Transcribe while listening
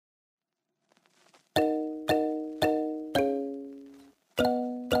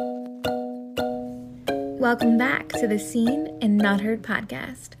Welcome back to the Seen and Not Heard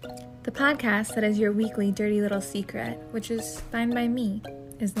podcast, the podcast that is your weekly dirty little secret, which is fine by me,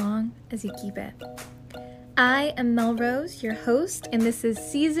 as long as you keep it. I am Melrose, your host, and this is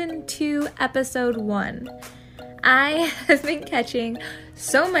Season 2, Episode 1. I have been catching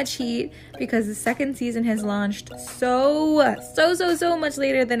so much heat because the second season has launched so much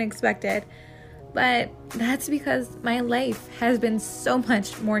later than expected. But that's because my life has been so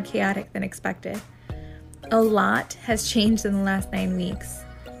much more chaotic than expected. A lot has changed in the last 9 weeks.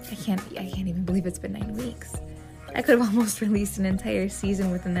 I can't even believe it's been 9 weeks. I could have almost released an entire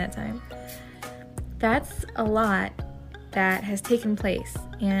season within that time. That's a lot that has taken place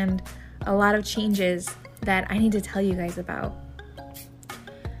and a lot of changes that I need to tell you guys about.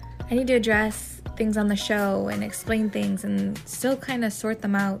 I need to address things on the show and explain things and still kind of sort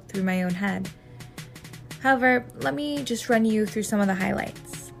them out through my own head. However, let me just run you through some of the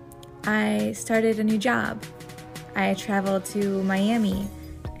highlights. I started a new job. I traveled to Miami,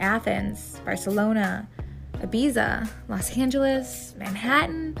 Athens, Barcelona, Ibiza, Los Angeles,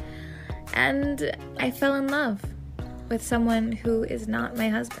 Manhattan, and I fell in love with someone who is not my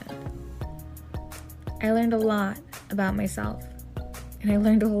husband. I learned a lot about myself, and I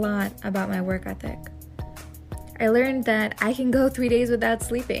learned a lot about my work ethic. I learned that I can go 3 days without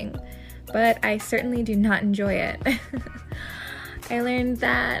sleeping, but I certainly do not enjoy it. I learned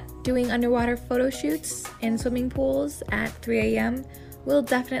that doing underwater photo shoots in swimming pools at 3 a.m. will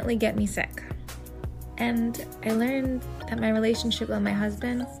definitely get me sick. And I learned that my relationship with my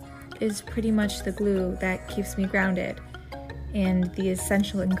husband is pretty much the glue that keeps me grounded and the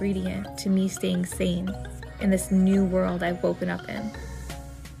essential ingredient to me staying sane in this new world I've woken up in.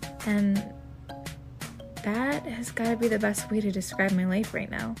 And that has got to be the best way to describe my life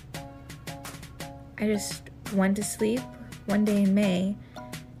right now. I just went to sleep one day in May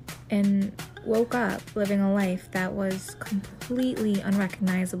and woke up living a life that was completely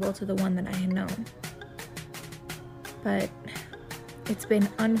unrecognizable to the one that I had known. But it's been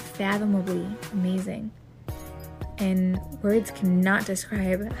unfathomably amazing. And words cannot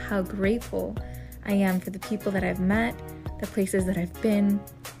describe how grateful I am for the people that I've met, the places that I've been,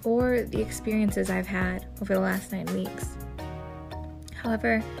 or the experiences I've had over the last 9 weeks.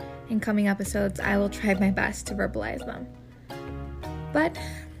 However, in coming episodes, I will try my best to verbalize them. But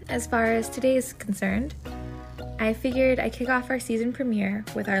as far as today is concerned, I figured I'd kick off our season premiere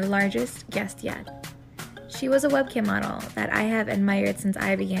with our largest guest yet. She was a webcam model that I have admired since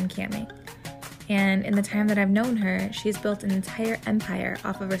I began camming. And in the time that I've known her, she's built an entire empire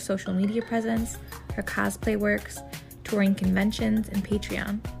off of her social media presence, her cosplay works, touring conventions, and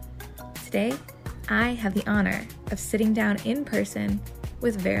Patreon. Today, I have the honor of sitting down in person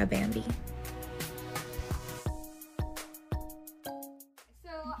with Vera Bambi. So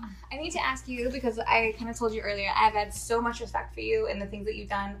I need to ask you, because I kind of told you earlier, I've had so much respect for you and the things that you've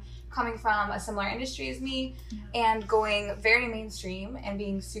done coming from a similar industry as me and going very mainstream and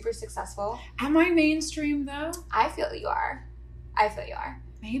being super successful. Am I mainstream though? I feel you are.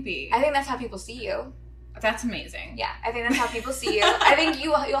 Maybe. I think that's how people see you. That's amazing. Yeah, I think that's how people see you. I think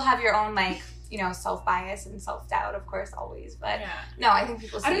you'll have your own self-bias and self-doubt, of course, always. But no, I think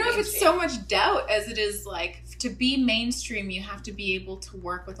people see I don't know mainstream. if it's so much doubt as it is like to be mainstream, you have to be able to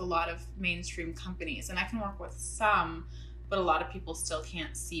work with a lot of mainstream companies. And I can work with some, but a lot of people still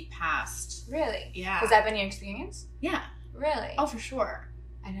can't see past. Really? Yeah. Has that been your experience? Yeah. Really? Oh, for sure.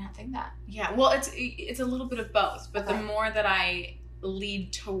 I did not think that. Yeah. Well, it's a little bit of both, but Okay. the more that I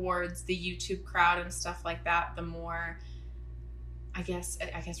lead towards the YouTube crowd and stuff like that, the more I guess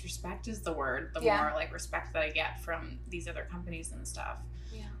respect is the word. The more like respect that I get from these other companies and stuff.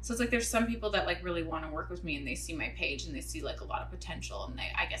 Yeah. So it's like there's some people that like really want to work with me and they see my page and they see like a lot of potential and they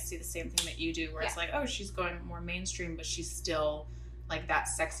I guess see the same thing that you do where it's like, oh, she's going more mainstream but she's still like that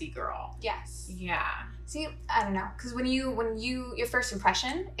sexy girl. Yes. Yeah. See, I don't know, because when your first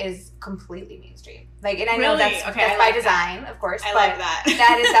impression is completely mainstream. Like, and I really? know that's by like design, of course. I like that.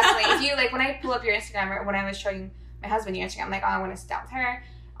 That is definitely, if you like when I pull up your Instagram or when I was showing my husband your Instagram, I'm like, oh, I want to sit down with her,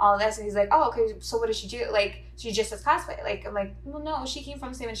 all of this, and he's like, oh, okay, so what does she do? Like, she just does cosplay. Like, I'm like, well, no, she came from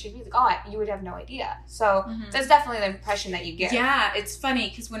the same industry as me. He's like, oh, you would have no idea. So that's definitely the impression that you get. Yeah, it's funny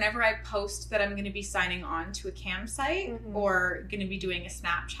because whenever I post that I'm going to be signing on to a cam site or going to be doing a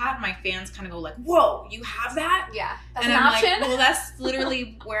Snapchat, my fans kind of go like, whoa, you have that? Yeah, that's and an I'm option. Like, well, that's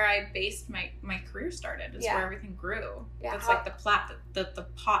literally where I based my career started. Is where everything grew. Yeah, that's like the pot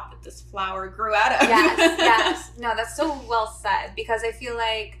that this flower grew out of. Yes. No, that's so well said because I feel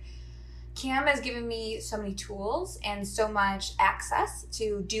like Cam has given me so many tools and so much access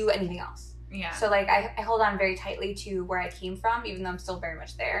to do anything else. Yeah. So, like, I hold on very tightly to where I came from, even though I'm still very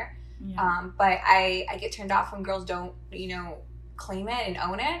much there. Yeah. But I get turned off when girls don't, claim it and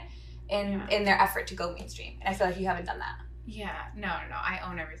own it in their effort to go mainstream. And I feel like you haven't done that. Yeah. No. I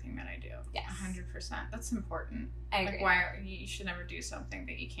own everything that I do. Yes. 100%. That's important. I agree. You should never do something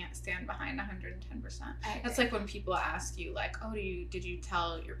that you can't stand behind 110%. That's like when people ask you, like, oh, did you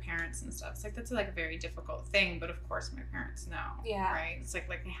tell your parents and stuff? It's like, that's like a very difficult thing, but of course my parents know. Yeah. Right? It's like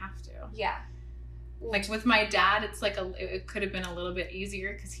they have to. Yeah. Like with my dad, it's like it could have been a little bit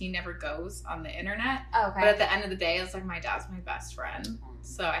easier because he never goes on the internet. Okay. But at the end of the day, it's like my dad's my best friend,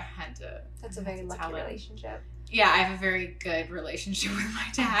 so I had to. That's a very lucky relationship. Yeah, I have a very good relationship with my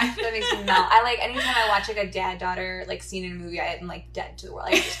dad. That makes me melt. I anytime I watch like a dad-daughter scene in a movie, I'm like dead to the world.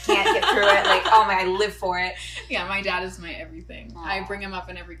 I just can't get through it. Like, oh my, I live for it. Yeah, my dad is my everything. Aww. I bring him up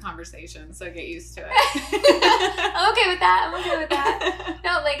in every conversation, so get used to it. I'm okay with that.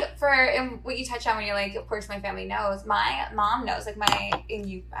 No, what you touched on when you're like, of course my family knows. My mom knows. I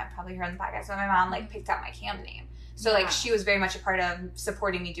probably heard on the podcast, but my mom picked out my cam name. So, she was very much a part of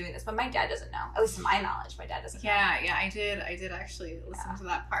supporting me doing this. But my dad doesn't know. At least to my knowledge, my dad doesn't know. Yeah, I did actually listen to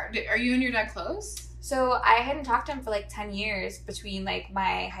that part. Are you and your dad close? So, I hadn't talked to him for 10 years between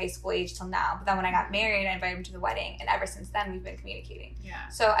my high school age till now. But then when I got married, I invited him to the wedding. And ever since then, we've been communicating. Yeah.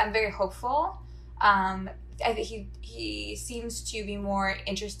 So, I'm very hopeful. I think he seems to be more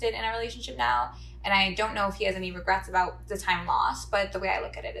interested in our relationship now. And I don't know if he has any regrets about the time lost. But the way I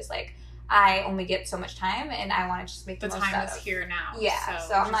look at it is I only get so much time, and I want to just make the most time out is of. here now. Yeah,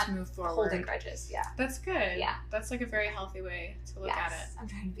 so I'm not move forward. Holding grudges. Yeah, that's good. Yeah, that's a very healthy way to look at it. I'm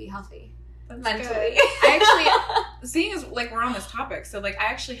trying to be healthy. That's mentally. Good. I actually, seeing as we're on this topic, so I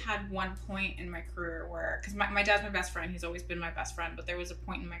actually had one point in my career where, because my dad's my best friend, he's always been my best friend, but there was a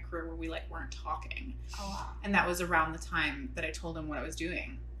point in my career where we weren't talking. Oh wow. And that was around the time that I told him what I was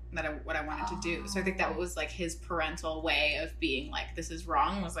doing. What I wanted to do. So I think that was his parental way of being this is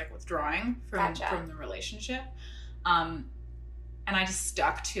wrong, was withdrawing from the relationship. And I just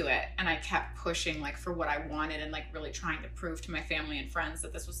stuck to it, and I kept pushing for what I wanted, and really trying to prove to my family and friends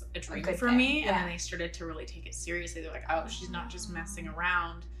that this was a dream for me. And then they started to really take it seriously. They're like, oh, she's not just messing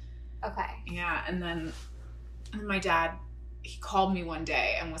around. Okay. Yeah. And then my dad, he called me one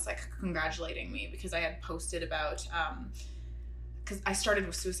day and was congratulating me because I had posted about because I started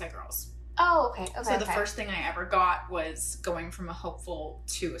with Suicide Girls. Oh, okay. So the first thing I ever got was going from a hopeful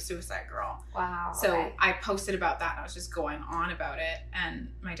to a suicide girl. Wow. So I posted about that, and I was just going on about it, and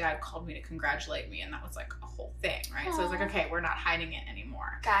my dad called me to congratulate me, and that was a whole thing, right? Aww. So I was okay, we're not hiding it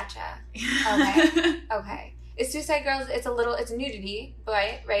anymore. Gotcha. Okay. Okay. Is Suicide Girls, it's nudity,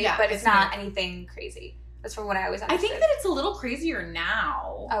 right? Yeah, but it's not anything crazy. That's from what I always understood. I think that it's a little crazier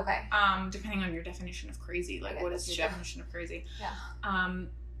now. Okay. Depending on your definition of crazy. What is your definition of crazy? Yeah.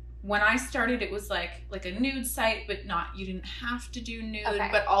 When I started, it was like a nude site, but you didn't have to do nude. Okay.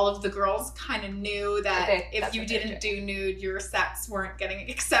 But all of the girls kind of knew that if you didn't do nude, your sets weren't getting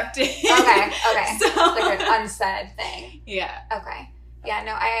accepted. Okay. So it's an unsaid thing. Yeah. Okay. Yeah.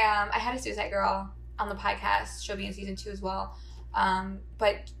 No, I had a Suicide Girl on the podcast. She'll be in season 2 as well.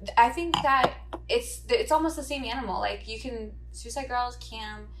 But I think that it's almost the same animal. You can Suicide Girls,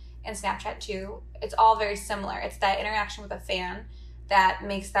 Cam, and Snapchat too. It's all very similar. It's that interaction with a fan that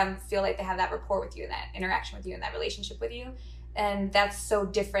makes them feel like they have that rapport with you, and that interaction with you, and that relationship with you. And that's so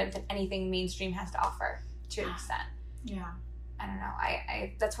different than anything mainstream has to offer to an extent. Yeah. I don't know.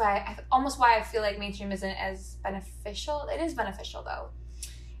 I that's why I feel like mainstream isn't as beneficial. It is beneficial though.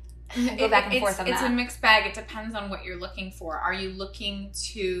 Go back and forth on that. It's a mixed bag. It depends on what you're looking for. Are you looking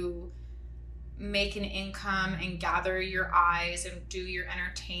to make an income and gather your eyes and do your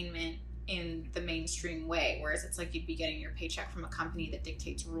entertainment in the mainstream way, whereas it's you'd be getting your paycheck from a company that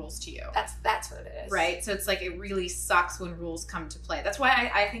dictates rules to you? That's what it is. Right? So it's it really sucks when rules come to play. That's why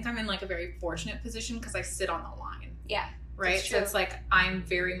I think I'm in a very fortunate position, because I sit on the line. Yeah. Right? So it's I'm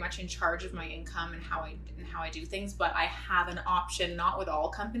very much in charge of my income and how I do things, but I have an option, not with all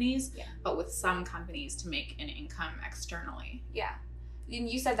companies, but with some companies, to make an income externally. Yeah. And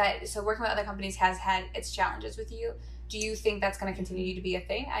you said that, so working with other companies has had its challenges with you. Do you think that's going to continue to be a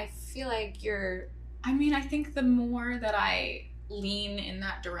thing? I feel like I think the more that I lean in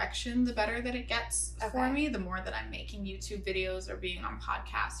that direction, the better that it gets for me. The more that I'm making YouTube videos or being on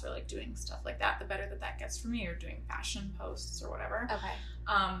podcasts or doing stuff like that, the better that gets for me, or doing fashion posts or whatever. Okay.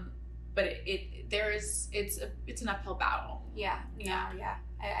 But it's an uphill battle. Yeah.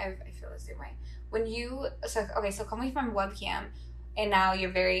 I feel the same way. So coming from webcam, and now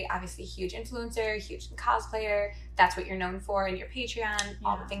you're very obviously huge influencer, huge cosplayer. That's what you're known for in your Patreon,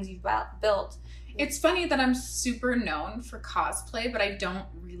 all the things you've built. It's funny that I'm super known for cosplay, but I don't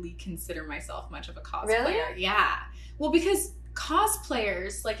really consider myself much of a cosplayer. Really? Yeah. Well, because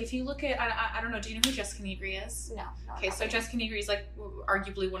cosplayers, like if you look at, I don't know, do you know who Jessica Negri is? No. Okay, so Jessica Negri is like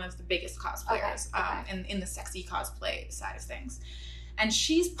arguably one of the biggest cosplayers Okay. in the sexy cosplay side of things. And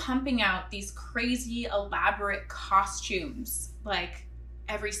she's pumping out these crazy elaborate costumes like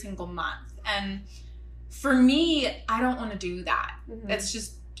every single month. And for me, I don't want to do that.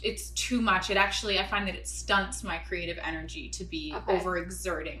 It's too much. I find that it stunts my creative energy to be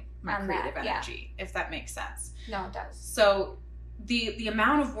overexerting my creative energy, if that makes sense. No, it does. So the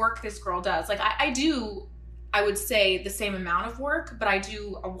amount of work this girl does, like I would say the same amount of work, but I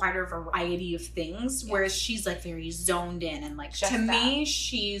do a wider variety of things, whereas she's like very zoned in and like, to me,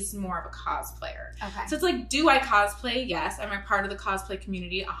 she's more of a cosplayer. Okay. So it's like, do I cosplay? Yes. Am I part of the cosplay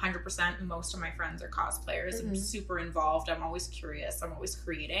community? 100%. Most of my friends are cosplayers. I'm super involved. I'm always curious. I'm always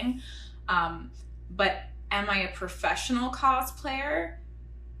creating. But am I a professional cosplayer?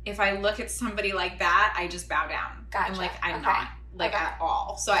 If I look at somebody like that, I just bow down. Gotcha. I'm like, I'm not. At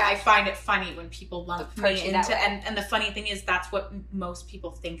all. So I find it funny when people lump me into, and the funny thing is that's what most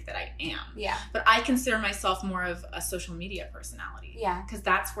people think that I am. Yeah. But I consider myself more of a social media personality. Yeah. Because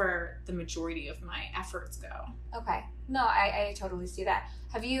that's where the majority of my efforts go. Okay. No, I totally see that.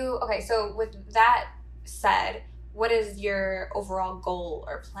 So with that said, what is your overall goal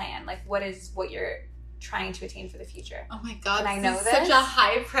or plan? Like what you're trying to attain for the future? Oh my God. Can I know this? Such a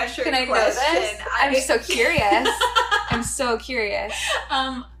high pressure question. Can I know this? I'm so curious. I'm so curious.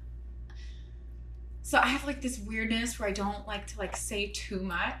 So I have like this weirdness where I don't like to like say too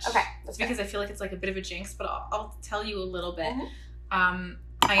much. Okay. That's because I feel like it's like a bit of a jinx, but I'll tell you a little bit. I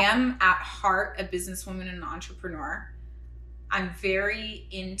am at heart a businesswoman and an entrepreneur. I'm very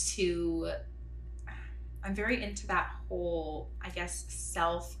into that whole, I guess,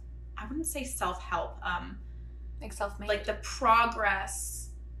 I wouldn't say self-help. Like self-made. Like the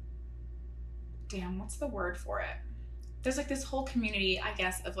progress. Damn, what's the word for it? There's like this whole community, I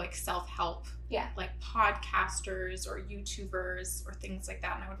guess, of like self-help. Yeah. Like podcasters or YouTubers or things like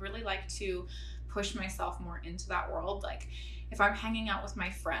that. And I would really like to push myself more into that world. Like if I'm hanging out with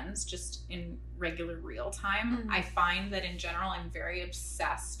my friends just in regular real time, I find that in general, I'm very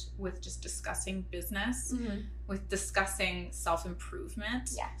obsessed with just discussing business, with discussing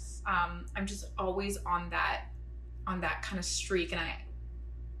self-improvement. Yes. I'm just always on that kind of streak, and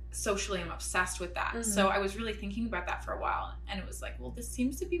socially I'm obsessed with that. So I was really thinking about that for a while, and it was like, well, this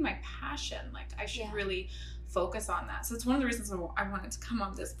seems to be my passion. Like I should really focus on that. So it's one of the reasons I wanted to come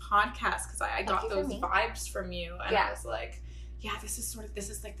on this podcast, because I got those vibes from you, and I was like, yeah, this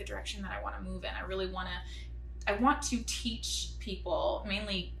is like the direction that I want to move in. I want to teach people,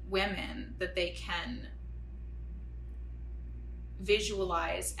 mainly women, that they can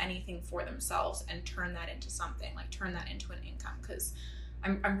visualize anything for themselves and turn that into something, like turn that into an income, because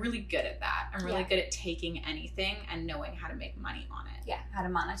I'm really good at that. I'm really good at taking anything and knowing how to make money on it. Yeah, how to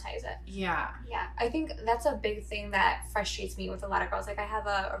monetize it. Yeah. Yeah, I think that's a big thing that frustrates me with a lot of girls. Like I have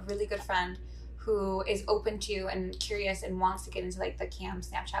a really good friend who is open to and curious and wants to get into like the cam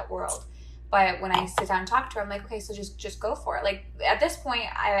Snapchat world. But when I sit down and talk to her, I'm like, okay, so just go for it. Like at this point,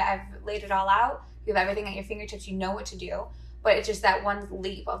 I've laid it all out. You have everything at your fingertips. You know what to do. But it's just that one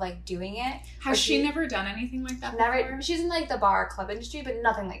leap of like doing it. Has she never done anything like that before? She's in like the bar club industry, but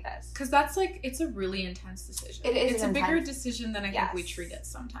nothing like this. Because that's like, it's a really intense decision. It is. It's a bigger decision than I think we treat it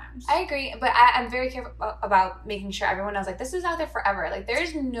sometimes. I agree, but I'm very careful about making sure everyone knows like this is out there forever. Like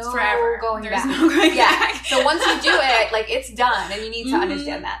there's no going back. No going back. So once you do it, like it's done, and you need to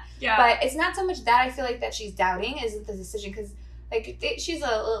understand that. Yeah. But it's not so much that I feel like that she's doubting is the decision, because like she's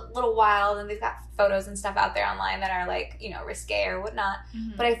a little wild, and they've got photos and stuff out there online that are like, you know, risque or whatnot.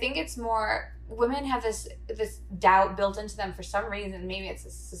 But I think it's more women have this doubt built into them for some reason. Maybe it's the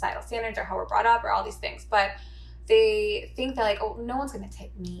societal standards or how we're brought up or all these things, but they think that like, oh, no one's gonna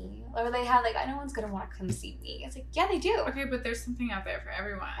take me, or they have like, no one's gonna want to come see me. It's like, yeah, they do. Okay, but there's something out there for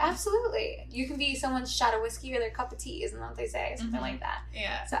everyone. Absolutely. You can be someone's shot of whiskey or their cup of tea, isn't that what they say? Something like that.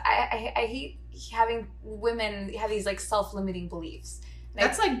 Yeah. So I hate having women have these like self-limiting beliefs.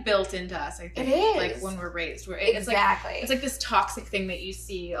 That's like built into us, I think. It is. Like when we're raised. Exactly. It's like this toxic thing that you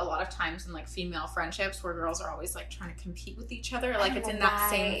see a lot of times in like female friendships where girls are always like trying to compete with each other. Like it's in that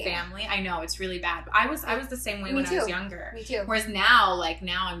same family. I know, it's really bad. But I was the same way when I was younger. Me too. Whereas now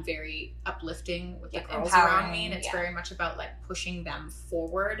I'm very uplifting with the girls around me. And it's very much about like pushing them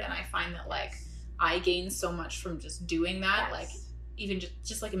forward. And I find that like I gain so much from just doing that. Like even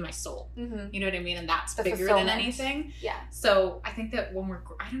just like in my soul, you know what I mean? And that's the bigger than anything. Yeah. So I think that when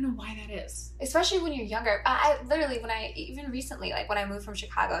I don't know why that is. Especially when you're younger. I literally, even recently, like when I moved from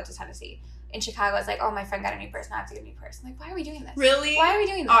Chicago to Tennessee, in Chicago, it's like, oh, my friend got a new purse, now I have to get a new purse. I'm like, why are we doing this? Really? Why are we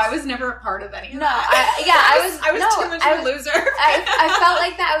doing this? Oh, I was never a part of any of No, that. I was too much of a loser. I felt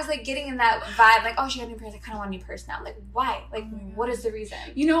like that. I was like getting in that vibe, like, oh, she got a new purse. I kind of want a new purse now. Like, why? Like, what is the reason?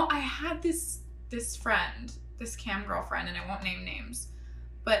 You know, I had this friend, this cam girlfriend, and I won't name names,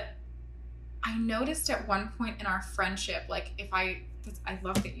 but I noticed at one point in our friendship, like I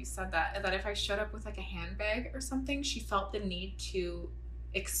love that you said that if I showed up with like a handbag or something, she felt the need to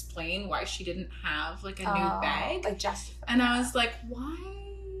explain why she didn't have like a new bag, like justify. And I was like,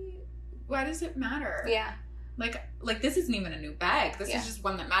 why does it matter? Yeah, like this isn't even a new bag, this is just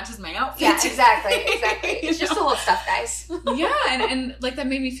one that matches my outfit. Yeah, exactly it's just a little stuff, guys. Yeah, and like that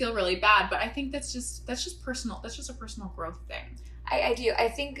made me feel really bad, but I think that's just personal, that's just a personal growth thing. I do. I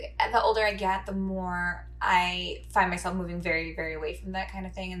think the older I get, the more I find myself moving very, very away from that kind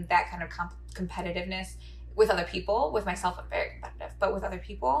of thing and that kind of competitiveness with other people. With myself, I'm very competitive, but with other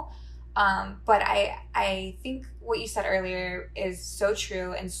people. But I think what you said earlier is so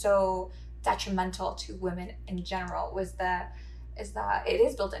true and so detrimental to women in general, is that it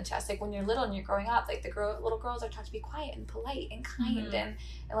is built into us. Like when you're little and you're growing up, like little girls are taught to be quiet and polite and kind, and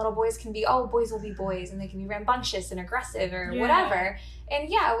little boys can be, boys will be boys, and they can be rambunctious and aggressive or whatever. And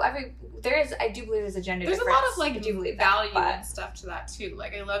I do believe there's a gender difference. There's a lot of like value that, and stuff to that too.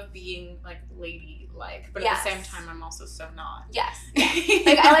 Like I love being like ladylike, but at the same time I'm also so not. Yes.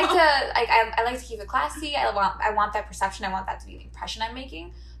 Like I like to keep it classy. I want that perception. I want that to be the impression I'm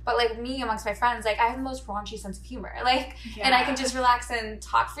making. But like me amongst my friends, like I have the most raunchy sense of humor, and I can just relax and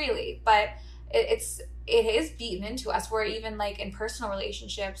talk freely. But it is beaten into us, where even like in personal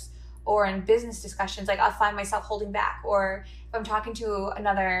relationships or in business discussions, like I'll find myself holding back. Or if I'm talking to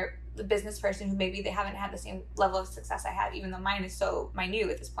another business person who maybe they haven't had the same level of success I had, even though mine is so minute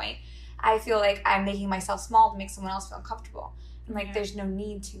at this point, I feel like I'm making myself small to make someone else feel uncomfortable. And like there's no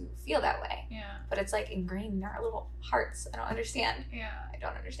need to feel that way. Yeah. But it's like ingrained in our little hearts. I don't understand. Yeah. I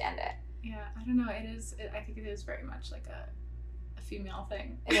don't understand it. Yeah. I don't know. I think it is very much like a female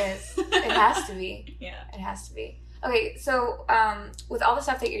thing. It is. It has to be. Yeah. It has to be. Okay, so with all the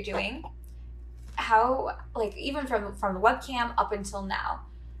stuff that you're doing, how, like, even from the webcam up until now,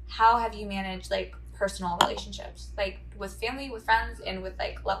 how have you managed like personal relationships, like with family, with friends, and with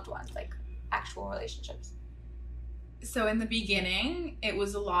like loved ones, like actual relationships? So in the beginning, it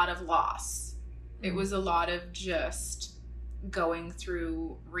was a lot of loss. It was a lot of just going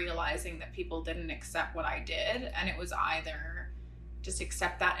through realizing that people didn't accept what I did, and it was either just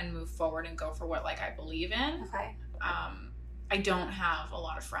accept that and move forward and go for what like I believe in. Okay. I don't have a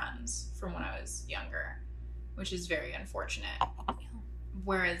lot of friends from when I was younger, which is very unfortunate.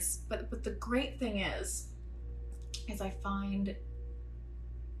 Whereas, but the great thing is I find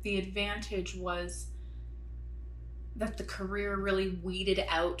the advantage was that the career really weeded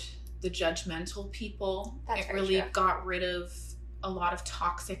out the judgmental people. It really got rid of a lot of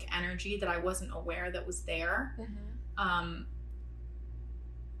toxic energy that I wasn't aware that was there. Mm-hmm.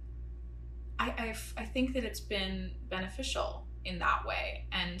 I think that it's been beneficial in that way,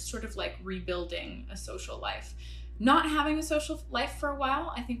 and sort of like rebuilding a social life. Not having a social life for a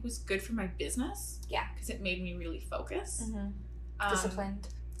while, I think, was good for my business. Yeah. Because it made me really focus. Mm-hmm. Disciplined.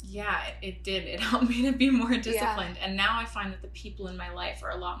 Yeah, it did. It helped me to be more disciplined. Yeah. And now I find that the people in my life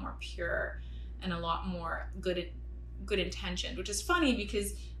are a lot more pure and a lot more good intentioned, which is funny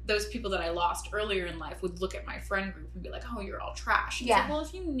because those people that I lost earlier in life would look at my friend group and be like, oh, you're all trash. It's like, well,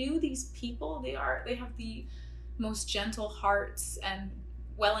 if you knew these people, they have the most gentle hearts and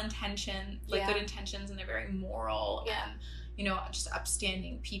well-intentioned, like good intentions, and they're very moral and, just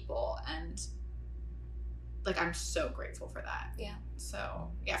upstanding people. And like, I'm so grateful for that. Yeah. So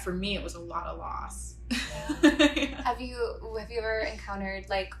yeah, for me, it was a lot of loss. Yeah. Have you ever encountered,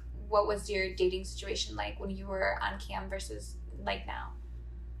 like, what was your dating situation like when you were on cam versus like now?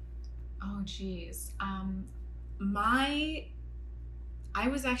 Oh, geez. I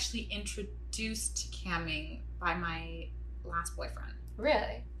was actually introduced to camming by my last boyfriend.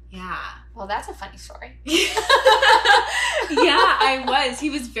 Really? Yeah. Well, that's a funny story. Yeah, I was. He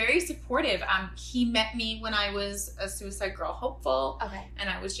was very supportive. He met me when I was a Suicide Girl hopeful. Okay. And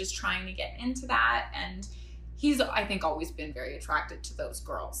I was just trying to get into that. And he's, I think, always been very attracted to those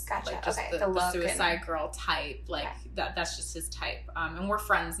girls. Gotcha. Like, just the Suicide Girl type. Like, that's just his type. And we're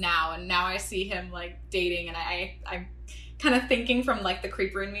friends now. And now I see him, like, dating. And I'm kind of thinking from, like, the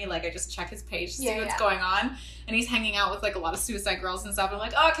creeper in me. Like, I just check his page to see what's going on. And he's hanging out with, like, a lot of Suicide Girls and stuff. And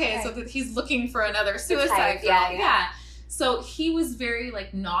I'm like, okay. So he's looking for another Suicide Girl. Yeah. So he was very,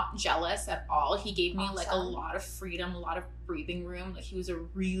 like, not jealous at all. He gave me, like, a lot of freedom, a lot of breathing room. Like, he was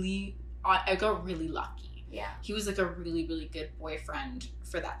I got really lucky. Yeah. He was like a really, really good boyfriend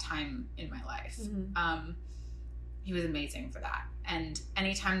for that time in my life. He was amazing for that. And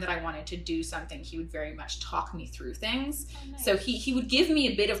anytime that I wanted to do something, he would very much talk me through things. Oh, nice. So he would give me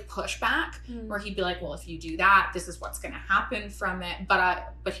a bit of pushback where he'd be like, well, if you do that, this is what's going to happen from it.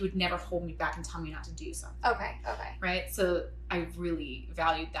 But he would never hold me back and tell me not to do something. Okay. Right? So I really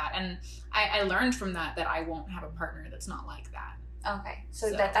valued that. And I learned from that I won't have a partner that's not like that. Okay.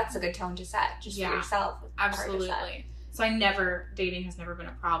 So that's a good tone to set just for yourself. Absolutely. So dating has never been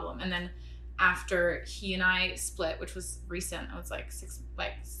a problem. And then after he and I split, which was recent, it was like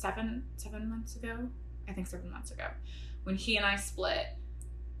 7 months ago. I think 7 months ago. When he and I split,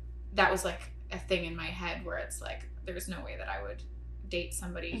 that was like a thing in my head where it's like, there's no way that I would date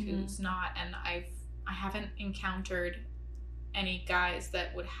somebody who's not. And I haven't encountered any guys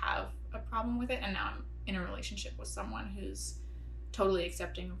that would have a problem with it. And now I'm in a relationship with someone who's totally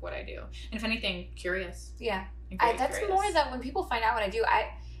accepting of what I do. And if anything, curious. Yeah. That's curious. More that when people find out what I do,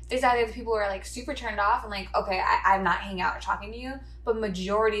 there's either the people who are like super turned off and like, okay, I'm not hanging out or talking to you, but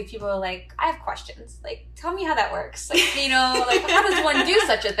majority of people are like, I have questions. Like, tell me how that works. Like, like how does one do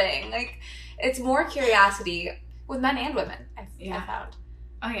such a thing? Like, it's more curiosity with men and women, I found.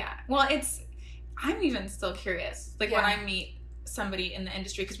 Oh, yeah. Well, I'm even still curious. Like, when I meet somebody in the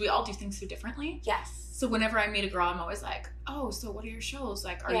industry, because we all do things so differently. Yes. So whenever I meet a girl, I'm always like, oh, so what are your shows?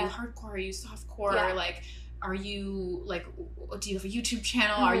 Like, are you hardcore? Are you softcore? Yeah. Like, are you like, do you have a YouTube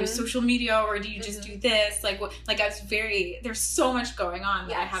channel? Are you social media, or do you just do this? Like, what? Like, there's so much going on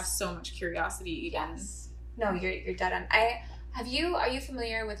that I have so much curiosity. Even. Yes. No, you're dead on. Are you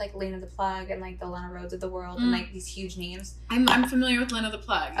familiar with like Lena the Plug and like the Lana Rhodes of the world and like these huge names? I'm familiar with Lena the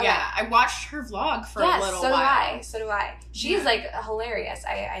Plug. Okay. Yeah, I watched her vlog for a little while. So do I. She's like hilarious.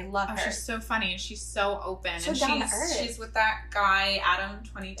 I love her. She's so funny and she's so open. So down to earth. She's with that guy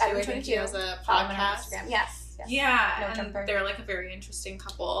Adam22. Adam22. He has a podcast. Yes. Yeah, and they're like a very interesting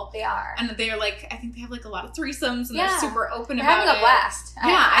couple. They are. And they're like, I think they have like a lot of threesomes and they're super open about it. They're having a blast.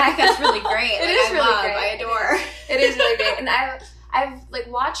 Yeah, I think that's really great. It is really great. I adore. It is really great. And I've like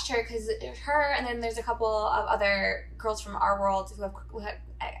watched her because her and then there's a couple of other girls from our world who have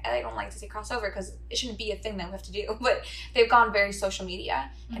I don't like to say crossover because it shouldn't be a thing that we have to do, but they've gone very social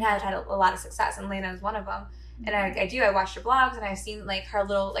media and have had a lot of success, and Lena is one of them. And I watched her blogs and I've seen like her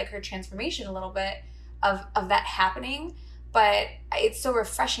little like her transformation a little bit of that happening, but it's so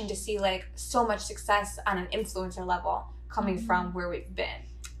refreshing to see like so much success on an influencer level coming from where we've been.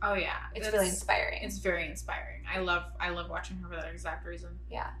 Oh yeah, it's really inspiring. It's very inspiring. I love watching her for that exact reason.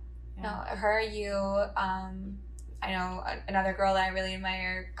 Yeah. No, her, you, I know another girl that I really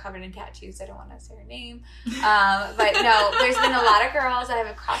admire, covered in tattoos. I don't want to say her name, but no, there's been a lot of girls that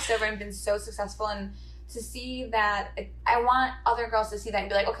have crossed over and been so successful, and to see that, I want other girls to see that and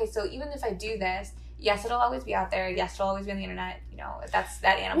be like, okay, so even if I do this, yes, it'll always be out there. Yes, it'll always be on the internet. That's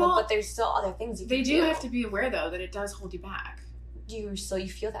that animal. But there's still other things you can do. They do have to be aware, though, that it does hold you back. You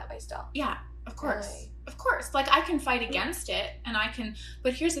feel that way still? Yeah, of course. Really? Of course. Like, I can fight against it, and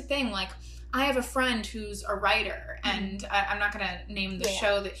but here's the thing, like, I have a friend who's a writer, and I'm not going to name the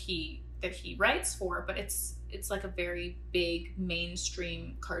show that he writes for, but it's like a very big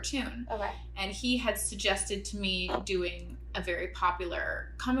mainstream cartoon. Okay. And he had suggested to me doing a very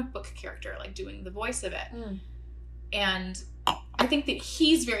popular comic book character, like doing the voice of it. And I think that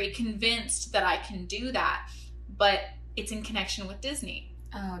he's very convinced that I can do that, but it's in connection with Disney.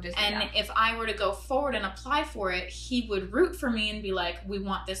 Oh, Disney. And if I were to go forward and apply for it, he would root for me and be like, we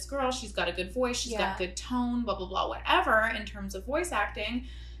want this girl. She's got a good voice. She's got good tone, blah, blah, blah, whatever, in terms of voice acting.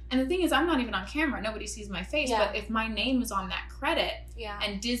 And the thing is, I'm not even on camera. Nobody sees my face. Yeah. But if my name is on that credit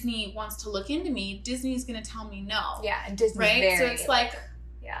and Disney wants to look into me, Disney's going to tell me no. Yeah, and Disney's very, so it's like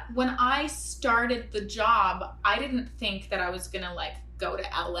when I started the job, I didn't think that I was going to like go to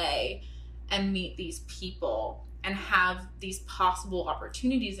LA and meet these people and have these possible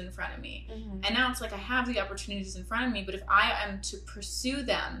opportunities in front of me. And now it's like I have the opportunities in front of me, but if I am to pursue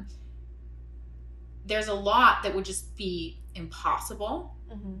them, there's a lot that would just be impossible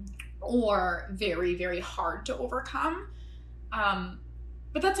or very, very hard to overcome.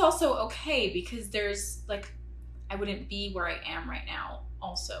 But that's also okay, because there's like, I wouldn't be where I am right now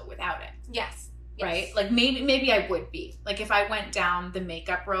also without it. Yes. Right? Like maybe I would be. Like if I went down the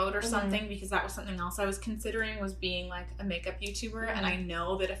makeup road or something, because that was something else I was considering, was being like a makeup YouTuber. And I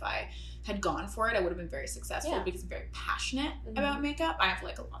know that if I had gone for it, I would have been very successful because I'm very passionate about makeup. I have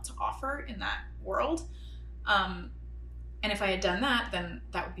like a lot to offer in that world. And if I had done that, then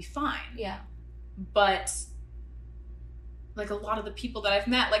that would be fine. Yeah. But like a lot of the people that I've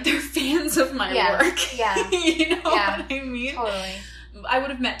met, like they're fans of my work. Yeah. You know what I mean? Totally. I would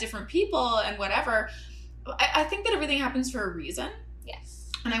have met different people and whatever, I think that everything happens for a reason. Yes.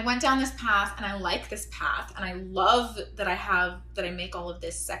 And I went down this path, and I like this path, and I love that I make all of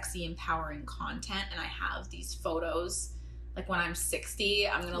this sexy, empowering content, and I have these photos. Like when I'm 60,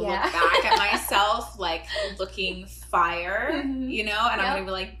 I'm going to look back at myself like looking fire, you know? And I'm going to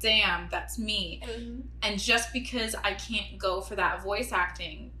be like, damn, that's me. And just because I can't go for that voice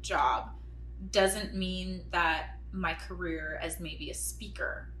acting job doesn't mean that my career as maybe a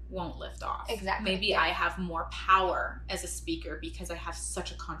speaker won't lift off. Exactly. Maybe I have more power as a speaker because I have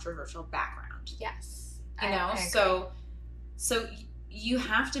such a controversial background. Yes. You know? So you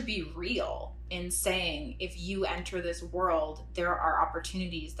have to be real in saying, if you enter this world, there are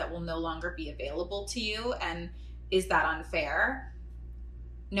opportunities that will no longer be available to you. And is that unfair?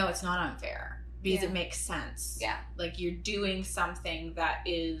 No, it's not unfair, because it makes sense. Yeah. Like, you're doing something that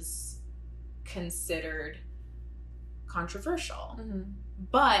is considered controversial.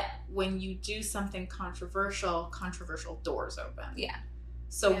 But when you do something controversial doors open. Yeah.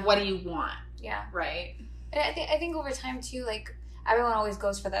 So what do you want? Yeah. Right? And I think over time too, like, everyone always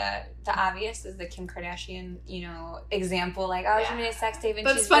goes for the obvious, is the Kim Kardashian, you know, example. Like, oh, she made a sex tape and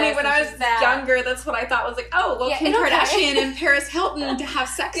that's she's funny. this when and I was she's that. younger, that's what I thought was like, oh, well, Kim Kardashian and Paris Hilton to have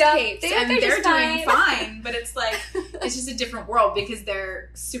sex tapes, and they're doing fine. But it's like, it's just a different world because they're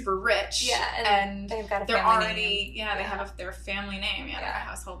super rich. Yeah, and they've got a they're family already name. they have their family name. Yeah, their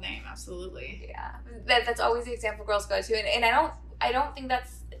household name. Absolutely. Yeah, that's always the example girls go to, and I don't think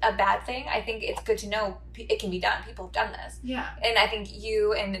that's a bad thing. I think it's good to know it can be done. People have done this. Yeah. And I think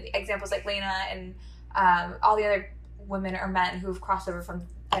you and examples like Lena and all the other women or men who've crossed over from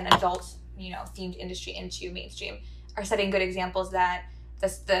an adult, you know, themed industry into mainstream are setting good examples that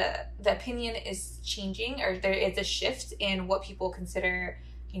the opinion is changing, or there is a shift in what people consider,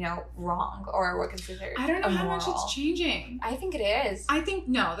 you know, wrong, or what considered I don't know immoral. how much it's changing. I think it is. I think,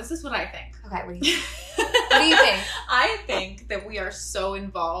 no, this is what I think. Okay, what do you think? What do you think? I think that we are so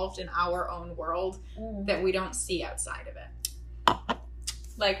involved in our own world that we don't see outside of it.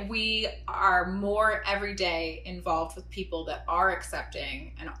 Like, we are more every day involved with people that are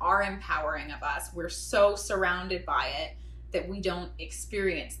accepting and are empowering of us. We're so surrounded by it that we don't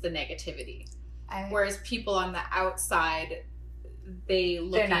experience the negativity. Whereas people on the outside, they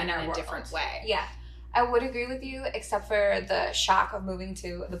look in a different way. Yeah. I would agree with you, except for the shock of moving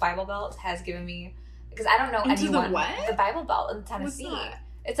to the Bible Belt has given me, because I don't know anyone. The what? The Bible Belt in Tennessee. What's that?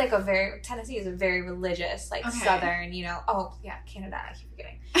 It's like Tennessee is a very religious, like Southern, you know. Oh yeah, Canada. I keep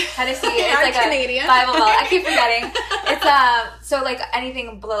forgetting. Tennessee is like Canadian. A Bible Belt. I keep forgetting. It's so like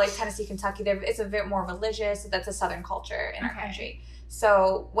anything below like Tennessee, Kentucky, it's a bit more religious. That's a Southern culture in our country.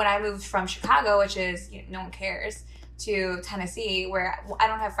 So when I moved from Chicago, which is, you know, no one cares, to Tennessee, where I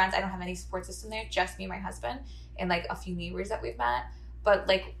don't have friends, I don't have any support system there, just me and my husband and like a few neighbors that we've met. But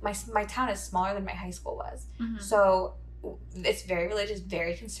like my town is smaller than my high school was. So it's very religious,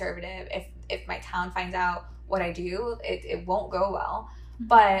 very conservative. If my town finds out what I do, it won't go well.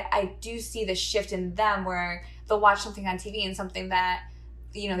 But I do see the shift in them where they'll watch something on TV and something that,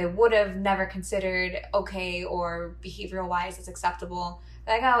 you know, they would have never considered okay or behavioral wise it's acceptable.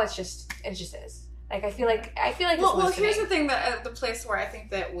 They're like, oh, it just is. Like, I feel like well, here's the thing, that the place where I think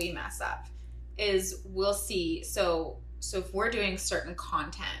that we mess up is we'll see. So if we're doing certain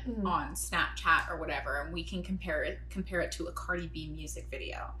content on Snapchat or whatever, and we can compare it to a Cardi B music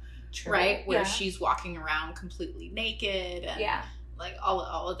video, right? Where she's walking around completely naked and like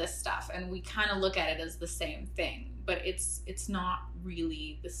all of this stuff, and we kind of look at it as the same thing, but it's not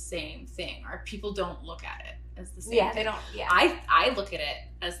really the same thing. Our people don't look at it as the same thing. They don't. Yeah, I look at it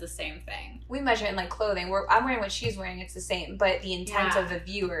as the same thing. We measure it in like clothing. I'm wearing what she's wearing. It's the same, but the intent of the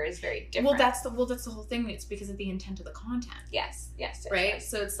viewer is very different. Well, that's the whole thing. It's because of the intent of the content. Yes. Right.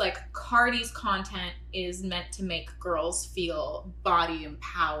 So it's like Cardi's content is meant to make girls feel body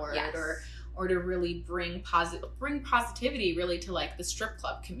empowered, or to really bring positivity really to like the strip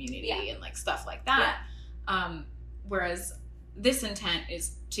club community and like stuff like that. Whereas this intent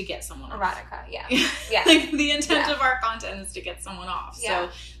is to get someone off. Erotica, Like, the intent of our content is to get someone off. So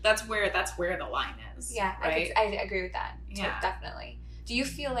that's where the line is. Yeah, right? I agree with that. Yeah, definitely. Do you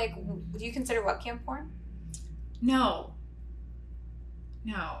consider webcam porn? No.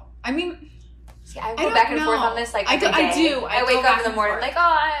 I mean, see, I go back and forth on this. Like, I do. I wake up in the morning like,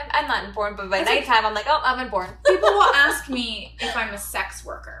 oh, I'm not in porn, but by nighttime, I'm like, oh, I'm in porn. People will ask me if I'm a sex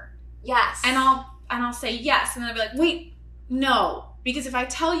worker. Yes. And I'll say yes, and then I'll be like, wait, no. Because if I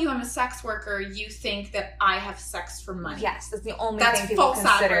tell you I'm a sex worker, you think that I have sex for money. Yes, that's the only thing people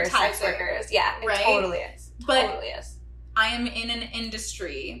consider sex workers. Yeah, it totally is. But I am in an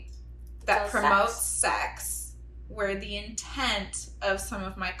industry that promotes sex, where the intent of some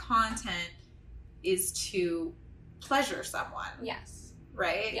of my content is to pleasure someone. Yes.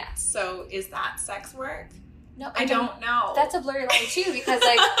 Right? Yes. So is that sex work? No, I don't know. That's a blurry line too, because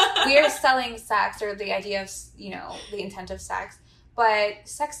like we are selling sex, or the idea of, you know, the intent of sex, but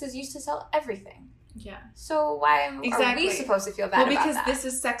sex is used to sell everything. Yeah. So why are we supposed to feel bad about that? Well, because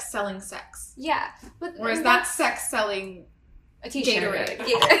this is sex selling sex. Yeah. But whereas that's sex selling a t-shirt. Gatorade.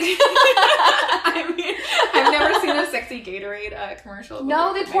 I mean, I've never seen a sexy Gatorade commercial.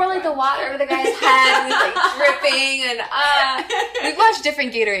 No, they pour like the water over the guy's head and it's like dripping, and we've watched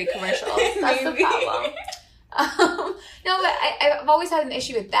different Gatorade commercials. That's the problem. No, but I've always had an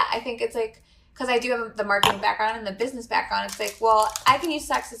issue with that. I think it's like, because I do have the marketing background and the business background, it's like, well, I can use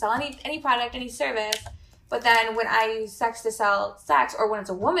sex to sell any product, any service, but then when I use sex to sell sex, or when it's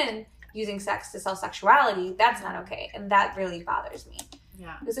a woman using sex to sell sexuality, that's not okay, and that really bothers me.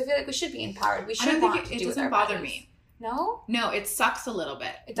 Yeah, because I feel like we should be empowered. We should I don't want think to it do with doesn't our bother bodies. me. No, it sucks a little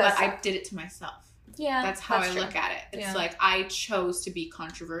bit. It does but suck. I did it to myself. Yeah, that's how I true. look at it. It's Yeah. like I chose to be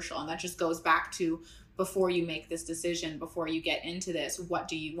controversial, and that just goes back to, before you make this decision, before you get into this, what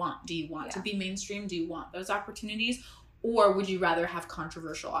do you want? Do you want to be mainstream? Do you want those opportunities? Or would you rather have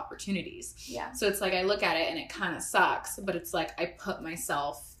controversial opportunities? Yeah. So it's like, I look at it and it kind of sucks, but it's like I put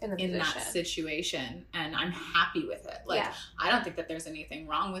myself in that situation and I'm happy with it. Like, I don't think that there's anything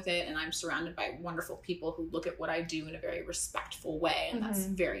wrong with it. And I'm surrounded by wonderful people who look at what I do in a very respectful way. And that's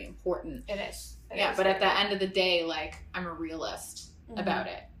very important. It is. But at the end of the day, like, I'm a realist about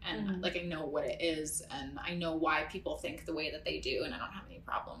it. And like, I know what it is, and I know why people think the way that they do, and I don't have any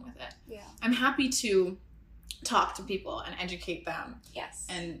problem with it. Yeah. I'm happy to talk to people and educate them. Yes.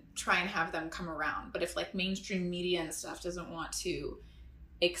 And try and have them come around. But if like mainstream media and stuff doesn't want to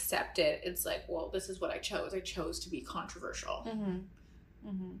accept it, it's like, well, this is what I chose. I chose to be controversial.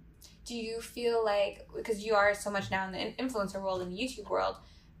 Do you feel like, because you are so much now in the influencer world and the YouTube world,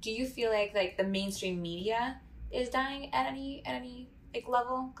 do you feel like the mainstream media is dying at any like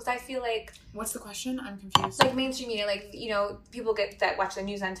level? Because I feel like, what's the question? I'm confused. Like mainstream media, like, you know, people that watch the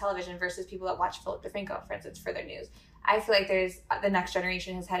news on television versus people that watch Philip DeFranco, for instance, for their news. I feel like the next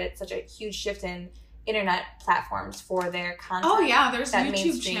generation has had such a huge shift in internet platforms for their content. Oh yeah, there's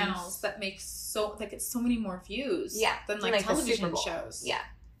YouTube channels that make so many more views than like television shows. Yeah.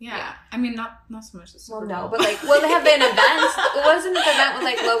 I mean, not so much the Super Bowl. Well, no, but like, they have been events. Wasn't the event with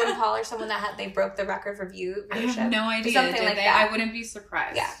like Logan Paul or someone that they broke the record for viewership? I have no idea. Something like that. I wouldn't be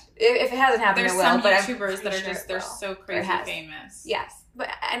surprised. Yeah, if it hasn't happened, there's it will. Some but YouTubers that are just they're so crazy famous. Yes,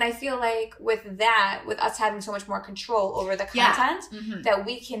 and I feel like with us having so much more control over the content, that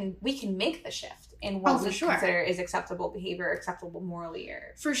we can make the shift in what we consider is acceptable behavior, acceptable morally,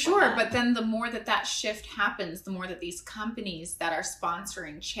 or for sure. Whatnot. But then the more that shift happens, the more that these companies that are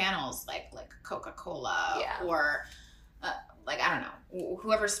sponsoring channels like Coca-Cola or like, I don't know,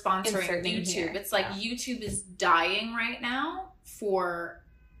 whoever's sponsoring YouTube, it's like YouTube is dying right now for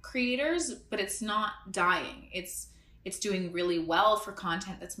creators, but it's not dying. It's doing really well for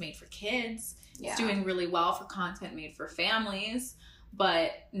content that's made for kids. It's doing really well for content made for families.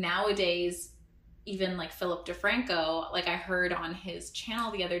 But nowadays, even like Philip DeFranco, like I heard on his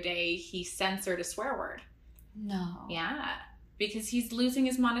channel the other day, he censored a swear word. No. Yeah. Because he's losing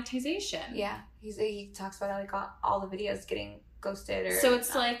his monetization. Yeah. He talks about like all the videos getting ghosted. So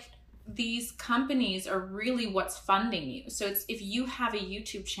it's like these companies are really what's funding you. So it's, if you have a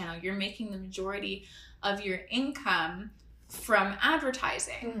YouTube channel, you're making the majority of your income from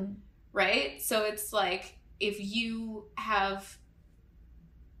advertising, right? So it's like, if you have...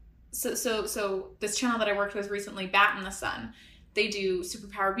 So this channel that I worked with recently, Bat in the Sun, they do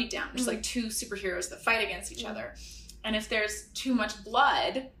superpower beatdown, just like two superheroes that fight against each other. And if there's too much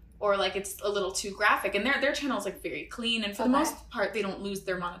blood, or like it's a little too graphic, and their channel is like very clean, and for the most part they don't lose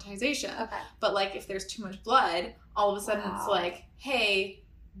their monetization. But like if there's too much blood, all of a sudden it's like, hey,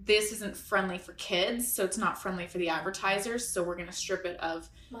 this isn't friendly for kids, so it's not friendly for the advertisers, so we're going to strip it of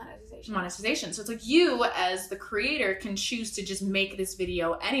monetization. So it's like, you as the creator can choose to just make this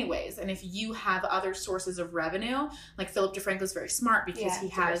video anyways, and if you have other sources of revenue, like Philip DeFranco's very smart because he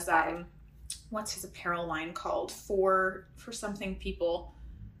has what's his apparel line called, for something people,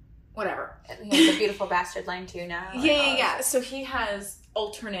 whatever. He has a Beautiful Bastard line too now. Yeah. So he has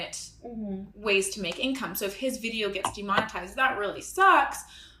alternate ways to make income. So if his video gets demonetized, that really sucks,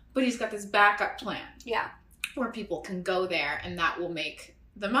 but he's got this backup plan. Yeah. Where people can go there and that will make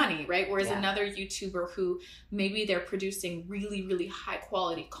the money, right? Whereas another YouTuber who maybe they're producing really, really high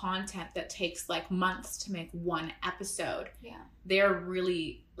quality content that takes like months to make one episode. Yeah. They're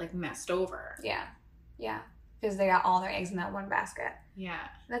really like messed over. Yeah. Yeah. Because they got all their eggs in that one basket. Yeah.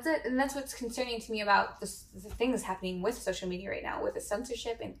 That's it. And that's what's concerning to me about the things happening with social media right now, with the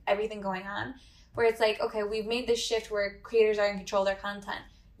censorship and everything going on. where it's like, okay, we've made this shift where creators are in control of their content.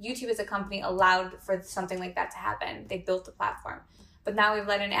 YouTube as a company allowed for something like that to happen. They built the platform. But now we've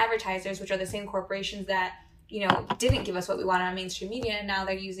let in advertisers, which are the same corporations that, you know, didn't give us what we wanted on mainstream media, and now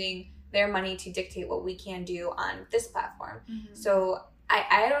they're using their money to dictate what we can do on this platform. Mm-hmm. So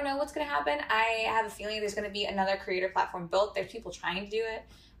I don't know what's going to happen. I have a feeling there's going to be another creator platform built. There's people trying to do it,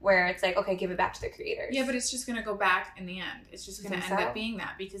 where it's like, okay, give it back to the creators. Yeah, but it's just going to go back in the end. It's just going to end up being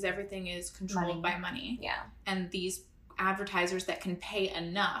that, because everything is controlled by money. Yeah. And these advertisers that can pay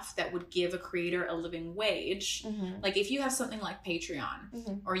enough that would give a creator a living wage. Mm-hmm. Like if you have something like Patreon,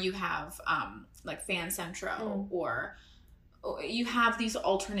 mm-hmm. or you have like FanCentro, or you have these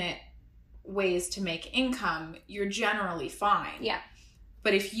alternate ways to make income, you're generally fine. Yeah.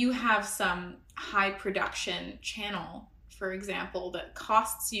 But if you have some high production channel, for example, that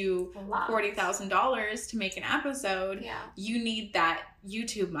costs you $40,000 to make an episode, you need that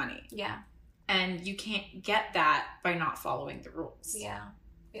YouTube money. Yeah. And you can't get that by not following the rules. Yeah.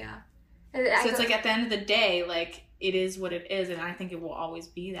 Yeah. So it's like at the end of the day, like it is what it is, and I think it will always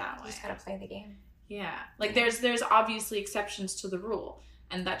be that way. You just gotta play the game. Yeah. Like there's obviously exceptions to the rule,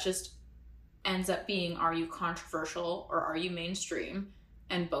 and that just ends up being, are you controversial or are you mainstream?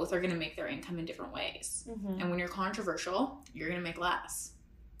 And both are going to make their income in different ways. Mm-hmm. And when you're controversial, you're going to make less.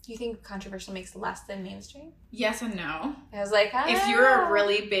 You think controversial makes less than mainstream? Yes and no. I was like, if you're a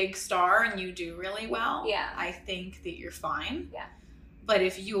really big star and you do really well, yeah, I think that you're fine. Yeah. But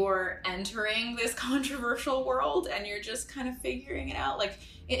if you're entering this controversial world and you're just kind of figuring it out, like,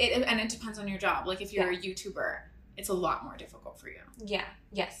 and it depends on your job. Like, if you're a YouTuber, it's a lot more difficult for you. Yeah.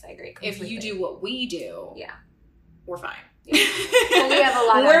 Yes, I agree completely. If you do what we do, we're fine. Yeah. Well, we have a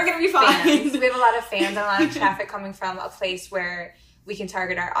lot We're gonna be fine. Fans. We have a lot of fans and a lot of traffic coming from a place where we can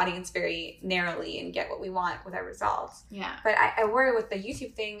target our audience very narrowly and get what we want with our results. Yeah. But I worry with the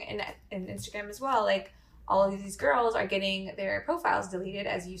YouTube thing and Instagram as well. Like, all of these girls are getting their profiles deleted,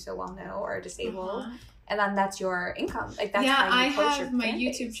 as you so well know, or disabled. Uh-huh. And then that's your income. Like, that's how you post your my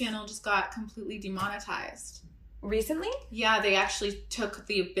YouTube channel just got completely demonetized. Recently? Yeah, they actually took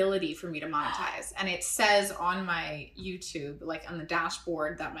the ability for me to monetize. And it says on my YouTube, like on the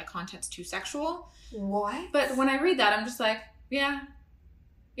dashboard, that my content's too sexual. What? But when I read that, I'm just like, yeah,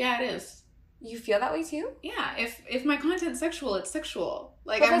 it is. You feel that way too? Yeah, if my content's sexual, it's sexual.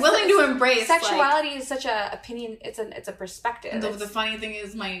 Like, I'm willing to embrace sexuality is such a opinion. It's a perspective. The funny thing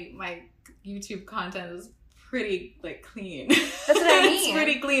is, my YouTube content is pretty like clean. That's what I mean. It's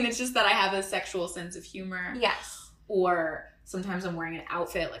pretty clean. It's just that I have a sexual sense of humor. Yes. Or sometimes I'm wearing an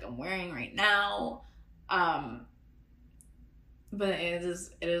outfit like I'm wearing right now. But it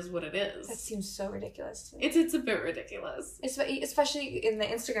is what it is. That seems so ridiculous to me. It's a bit ridiculous. Especially in the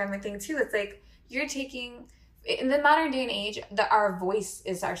Instagram thing too. It's like you're taking, in the modern day and age, our voice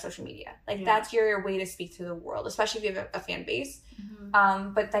is our social media. Like that's your way to speak to the world, especially if you have a fan base.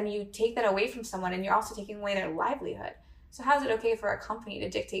 Mm-hmm. But then you take that away from someone, and you're also taking away their livelihood. So how is it okay for a company to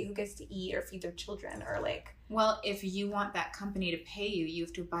dictate who gets to eat or feed their children, or like? Well, if you want that company to pay you, you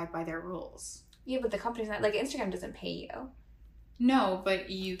have to abide by their rules. Yeah, but the company's not, like, Instagram doesn't pay you. No, but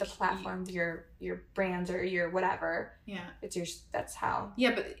the platform, your brands or your whatever. Yeah. That's how.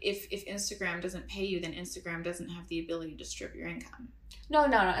 Yeah, but if Instagram doesn't pay you, then Instagram doesn't have the ability to strip your income. No,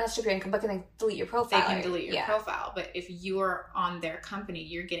 not strip your income, but can they delete your profile? They can delete your profile, but if you're on their company,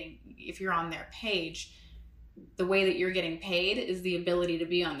 if you're on their page, the way that you're getting paid is the ability to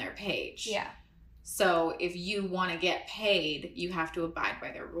be on their page. Yeah. So if you want to get paid, you have to abide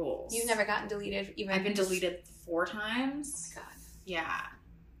by their rules. You've never gotten deleted even? I've been deleted 4 times. Oh my God. Yeah.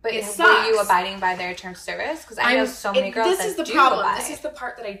 But were you abiding by their terms of service? Because I know so many girls This is the problem. This is the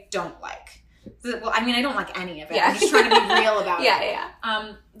part that I don't like. Well, I mean, I don't like any of it. I'm just trying to be real about it.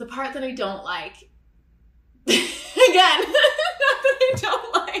 Yeah. The part that I don't like, again, not that I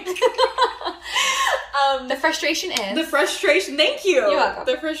don't like. The frustration is. The frustration. Thank you. You're welcome.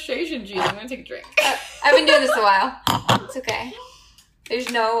 The frustration. Geez, I'm going to take a drink. I've been doing this a while. It's okay.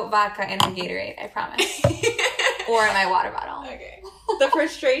 There's no vodka in my Gatorade, I promise. Or in my water bottle. Okay. The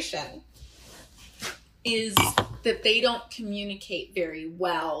frustration is that they don't communicate very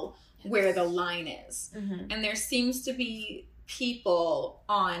well where the line is. Mm-hmm. And there seems to be people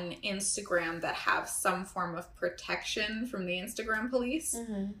on Instagram that have some form of protection from the Instagram police.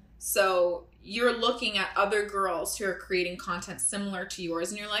 Mm-hmm. So you're looking at other girls who are creating content similar to yours,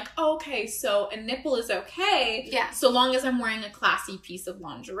 and you're like, oh, okay, so a nipple is okay, so long as I'm wearing a classy piece of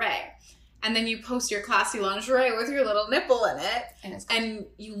lingerie. And then you post your classy lingerie with your little nipple in it, and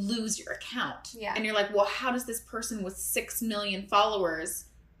you lose your account. Yeah. And you're like, well, how does this person with 6 million followers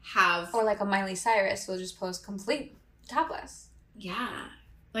have... Or like a Miley Cyrus will just post complete topless. Yeah.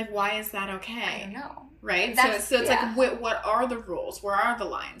 Like, why is that okay? I don't know. Right? So it's like, what are the rules? Where are the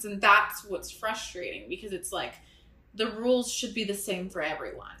lines? And that's what's frustrating, because it's like, the rules should be the same for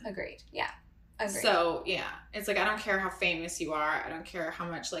everyone. Agreed. Yeah. Agreed. So, yeah. It's like, I don't care how famous you are. I don't care how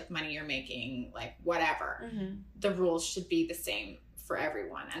much, like, money you're making. Like, whatever. Mm-hmm. The rules should be the same for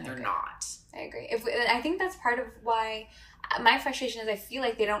everyone, and they're not. I agree. I think that's part of why my frustration is I feel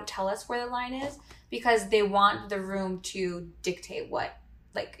like they don't tell us where the line is, because they want the room to dictate what,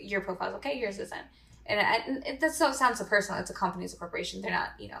 like, your profile's okay, yours isn't. And that sounds so personal. It's a company, it's a corporation. They're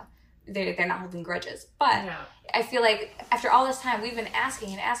not, they're not holding grudges. But I feel like after all this time, we've been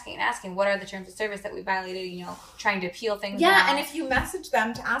asking what are the terms of service that we violated, trying to appeal things. Yeah, and if you message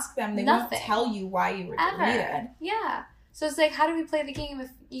them to ask them, they won't tell you why you were deleted. Yeah. So it's like, how do we play the game if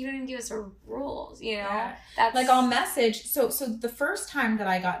you don't even give us rules, Yeah. That's... Like, I'll message. So the first time that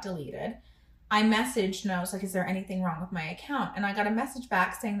I got deleted, I messaged and I was like, is there anything wrong with my account? And I got a message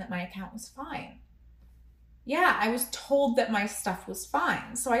back saying that my account was fine. Yeah, I was told that my stuff was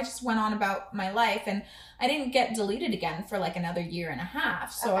fine. So I just went on about my life, and I didn't get deleted again for like another 1.5 years.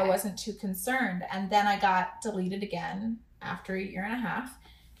 So I wasn't too concerned. And then I got deleted again after 1.5 years.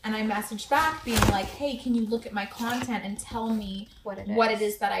 And I messaged back being like, hey, can you look at my content and tell me what it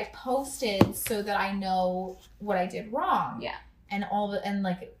is that I posted so that I know what I did wrong? Yeah. And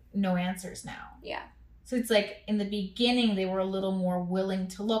like no answers now. Yeah. So it's like in the beginning they were a little more willing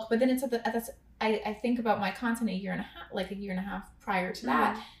to look, but then it's I think about my content 1.5 years, like 1.5 years prior to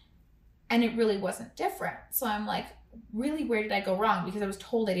that, and it really wasn't different. So I'm like, really, where did I go wrong? Because I was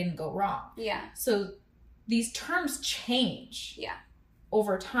told I didn't go wrong. Yeah. So these terms change. Yeah.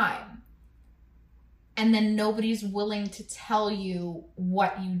 Over time. And then nobody's willing to tell you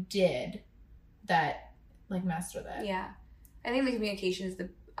what you did that like messed with it. Yeah. I think the communication is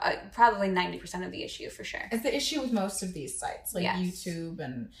probably 90% of the issue for sure. It's the issue with most of these sites, like YouTube,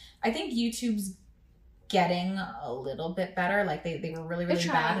 and I think YouTube's getting a little bit better. Like they were really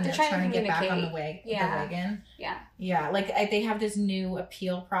bad, and they're trying to get back on the wagon. Yeah. Yeah, like they have this new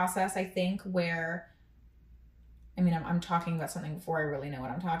appeal process, I think, where, I mean, I'm talking about something before I really know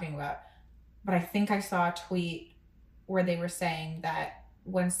what I'm talking about, but I think I saw a tweet where they were saying that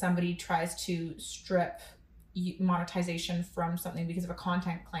when somebody tries to strip monetization from something because of a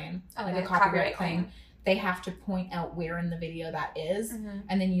content claim, like a copyright claim, they have to point out where in the video that is,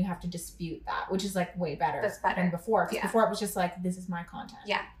 and then you have to dispute that, which is like way better. That's better than before. Because before it was just like, this is my content.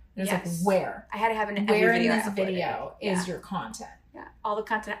 Yeah. It was like, where? I had to have an where in this video is your content? Yeah. All the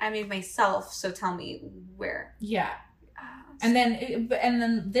content I made myself, so tell me where. Yeah. And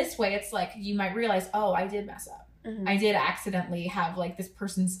then this way, it's like, you might realize, oh, I did mess up. I did accidentally have like this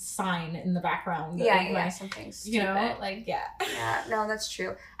person's sign in the background. Something stupid. Yeah, no, that's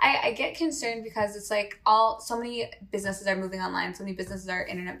true. I get concerned because it's like so many businesses are moving online. So many businesses are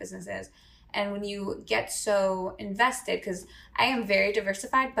internet businesses. And when you get so invested, because I am very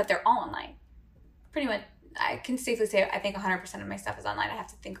diversified, but they're all online. Pretty much, I can safely say I think 100% of my stuff is online. I have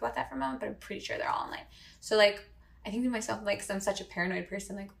to think about that for a moment, but I'm pretty sure they're all online. So like, I think to myself, like, because I'm such a paranoid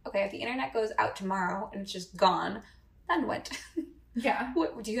person, like, okay, if the internet goes out tomorrow and it's just gone, then what? Yeah.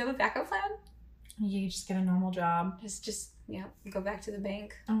 What, do you have a backup plan? Yeah, you just get a normal job. Just go back to the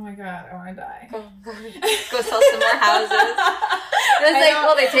bank. Oh my God, I want to die. Go sell some more houses. And it's like,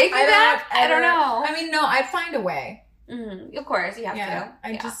 will they take me back? I don't know. I mean, no, I'd find a way. Of course, you have to.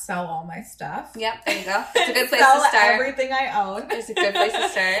 I just sell all my stuff. Yep, there you go. It's a good place to start. Sell everything I own. It's a good place to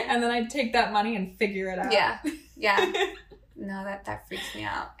start. And then I'd take that money and figure it out. Yeah. No, that freaks me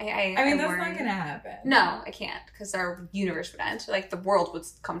out. I mean, that's not gonna happen. No, I can't, because our universe would end. Like, the world would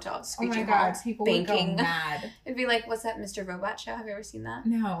come to a screeching halt. Oh my God, people would go mad. It'd be like, what's that Mr. Robot show? Have you ever seen that?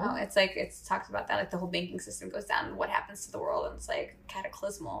 No. Oh, it's like, it talks about that, like the whole banking system goes down and what happens to the world, and it's like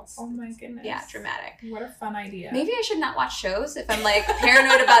cataclysmal. Oh my goodness. Yeah, dramatic. What a fun idea. Maybe I should not watch shows if I'm like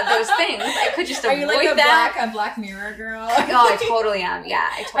paranoid about those things. I could just avoid that. Are you like a Black Mirror girl? Oh, I totally am. Yeah,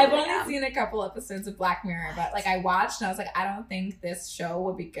 I totally am. I've only seen a couple episodes of Black Mirror, but like I watched and I was like, I don't think this show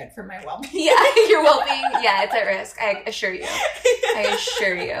would be good for my well-being. Yeah, your well-being. Yeah, it's at risk. I assure you.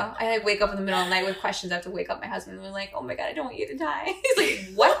 I like wake up in the middle of the night with questions. I have to wake up my husband and we're like, oh my God, I don't want you to die. He's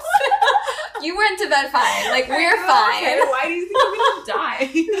like, what? You went to bed fine. Like, we're fine. Okay, why do you think I'm going to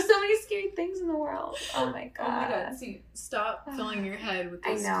die? There's so many scary things in the world. Oh my God. Oh my God. See, stop filling your head with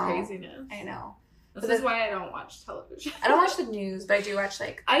this craziness. I know. This is why I don't watch television. I don't watch the news, but I do watch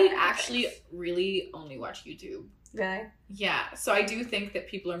like... I actually really only watch YouTube. Really? Yeah. So I do think that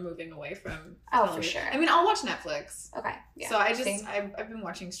people are moving away from television. For sure. I mean, I'll watch Netflix. Okay. Yeah. So I've been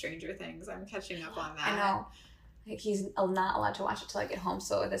watching Stranger Things. I'm catching up on that. I know. Like, he's not allowed to watch it till I get home,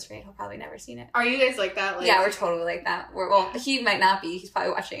 so at this rate, he'll probably never seen it. Are you guys like that? Like, yeah, we're totally like that. Well, he might not be. He's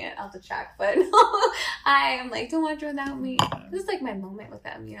probably watching it. I'll have to check. But I am like, don't watch it without me. This is like my moment with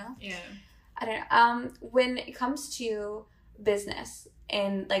them, you know? Yeah. I don't know. When it comes to business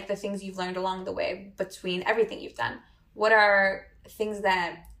and like the things you've learned along the way between everything you've done, what are things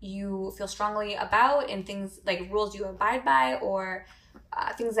that you feel strongly about and things like rules you abide by, or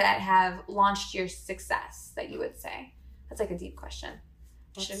things that have launched your success that you would say? That's like a deep question.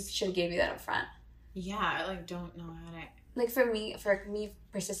 Should have gave you that up front. Yeah, I like don't know how to. Like for me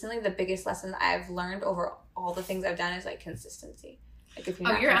persistently, the biggest lesson I've learned over all the things I've done is like consistency. Like if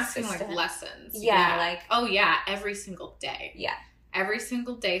you're asking like lessons. Yeah, like every single day. Yeah. Every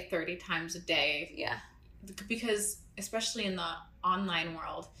single day, 30 times a day. Yeah. Because especially in the online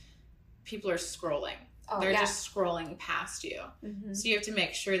world, people are scrolling. Oh, They're just scrolling past you. Mm-hmm. So you have to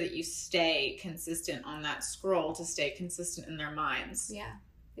make sure that you stay consistent on that scroll to stay consistent in their minds. Yeah.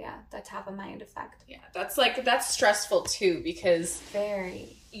 Yeah, that top of mind effect. Yeah, that's stressful too, because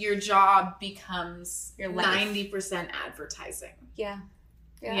very your job becomes your life. 90% advertising. Yeah.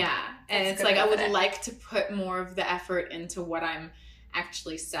 Yeah. And it's like I would like to put more of the effort into what I'm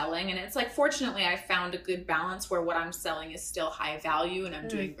actually selling, and it's like fortunately I found a good balance where what I'm selling is still high value and I'm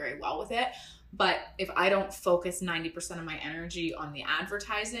doing very well with it. But if I don't focus 90% of my energy on the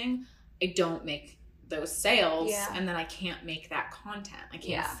advertising, I don't make those sales, and then I can't make that content. I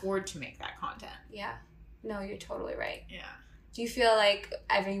can't afford to make that content. Yeah. No, you're totally right. Yeah. Do you feel like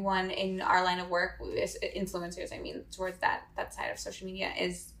everyone in our line of work, influencers, I mean, towards that side of social media,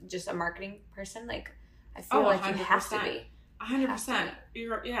 is just a marketing person? Like, I feel like 100%. You have to be. 100%.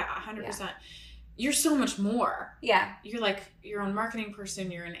 You're 100%. Yeah. You're so much more. Yeah. You're like your own marketing person.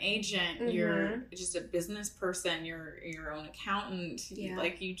 You're an agent. Mm-hmm. You're just a business person. You're your own accountant. Yeah.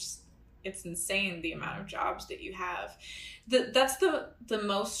 Like it's insane the amount of jobs that you have. That's the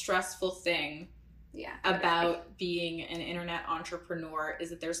most stressful thing. Yeah. About being an internet entrepreneur is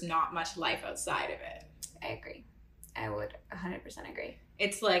that there's not much life outside of it. I agree. I would 100% agree.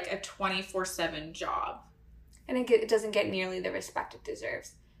 It's like a 24/7 job. And it doesn't get nearly the respect it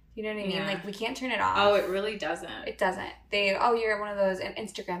deserves. You know what I mean? Yeah. Like, we can't turn it off. Oh, it really doesn't. It doesn't. You're one of those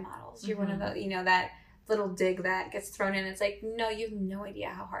Instagram models. You're one of those, that little dig that gets thrown in. It's like, no, you have no idea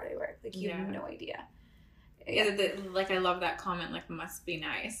how hard I work. Like, you have no idea. Yeah. I love that comment, like, must be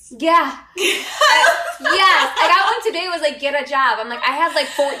nice. Yeah. Yes. I got one today. It was like, get a job. I'm like, I had like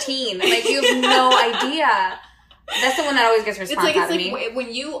 14. Like, you have no idea. That's the one that always gets response out of me.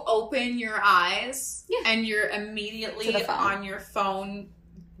 When you open your eyes and you're immediately on your phone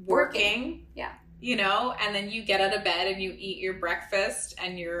working. Yeah. And then you get out of bed and you eat your breakfast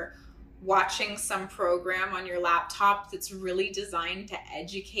and you're watching some program on your laptop that's really designed to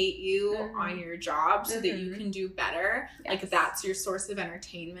educate you on your job so that you can do better. Yes. Like, that's your source of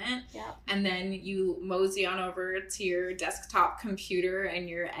entertainment. Yeah. And then you mosey on over to your desktop computer and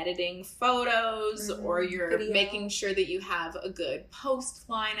you're editing photos or you're making sure that you have a good post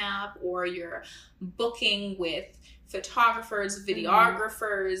lineup, or you're booking with photographers,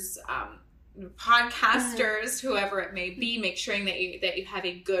 videographers, podcasters, whoever it may be, make sure that you have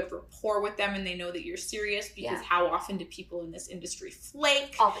a good rapport with them and they know that you're serious, because how often do people in this industry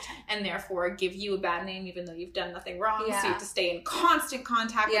flake all the time and therefore give you a bad name even though you've done nothing wrong? So you have to stay in constant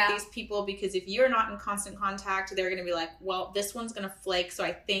contact with these people, because if you're not in constant contact, they're going to be like, well, this one's going to flake, so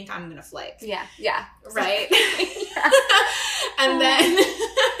I think I'm going to flake. Yeah. Right? And then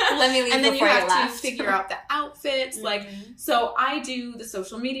let me leave and then you have to figure out the outfits. Like, so I do the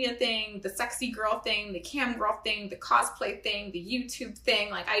social media thing, the sexy girl thing, the cam girl thing, the cosplay thing, the YouTube thing.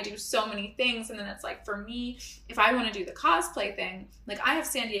 Like, I do so many things. And then it's like, for me, if I want to do the cosplay thing, like, I have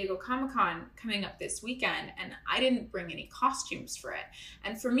San Diego Comic-Con coming up this weekend and I didn't bring any costumes for it.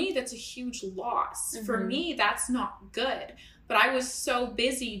 And for me, that's a huge loss. For me, that's not good. But I was so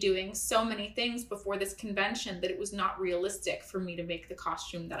busy doing so many things before this convention that it was not realistic for me to make the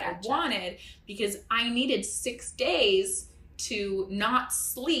costume that I wanted, because I needed 6 days to not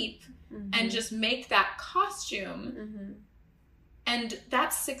sleep and just make that costume. And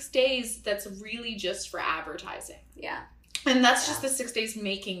that's 6 days that's really just for advertising. Yeah. And that's just the 6 days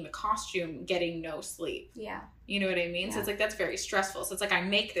making the costume, getting no sleep. Yeah. You know what I mean? Yeah. So it's like, that's very stressful. So it's like, I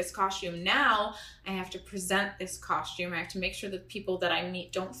make this costume now. I have to present this costume. I have to make sure that people that I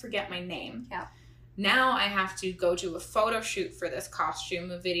meet don't forget my name. Yeah. Now I have to go to a photo shoot for this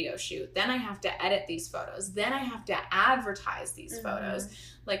costume, a video shoot. Then I have to edit these photos. Then I have to advertise these photos.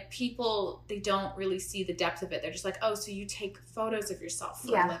 Like, people, they don't really see the depth of it. They're just like, oh, so you take photos of yourself for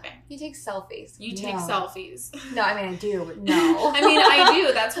a living. You take selfies. You take selfies. No, I mean, I do, but no. I mean, I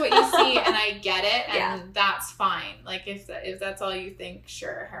do. That's what you see, and I get it, and that's fine. Like, if that's all you think,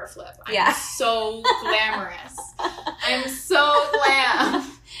 sure, hair flip. I'm so glamorous. I'm so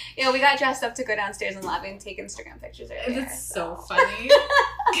glam. You know, we got dressed up to go downstairs in the lobby and take Instagram pictures earlier. It's so funny.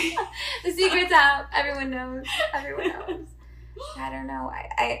 The secret's out. Everyone knows. Everyone knows. I don't know.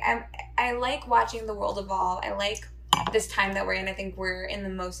 I like watching the world evolve. I like this time that we're in. I think we're in the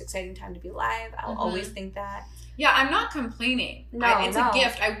most exciting time to be alive. I'll always think that. Yeah, I'm not complaining. It's a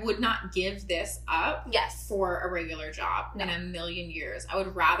gift. I would not give this up for a regular job in a million years. I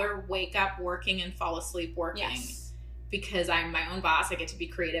would rather wake up working and fall asleep working because I'm my own boss. I get to be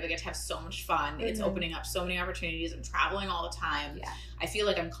creative. I get to have so much fun. It's opening up so many opportunities. I'm traveling all the time. Yeah. I feel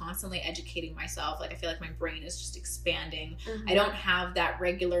like I'm constantly educating myself. Like, I feel like my brain is just expanding. I don't have that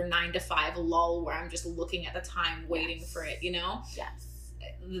regular 9 to 5 lull where I'm just looking at the time waiting for it, you know? Yes.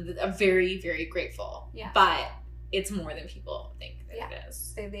 I'm very, very grateful. Yeah. But it's more than people think that it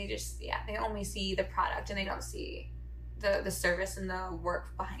is. They just, they only see the product and they don't see the service and the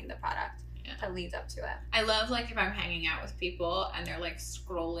work behind the product. That leads up to it. I love, like, if I'm hanging out with people and they're like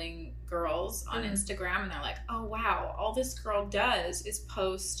scrolling girls on Instagram and they're like, oh wow, all this girl does is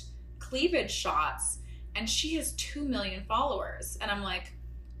post cleavage shots and she has 2 million followers. And I'm like,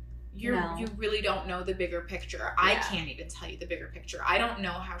 you really don't know the bigger picture. I can't even tell you the bigger picture. I don't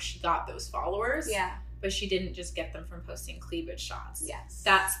know how she got those followers. Yeah. But she didn't just get them from posting cleavage shots. Yes.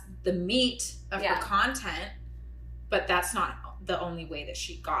 That's the meat of her content, but that's not the only way that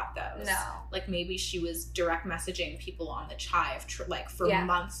she got those. No. Like, maybe she was direct messaging people on the Chive, for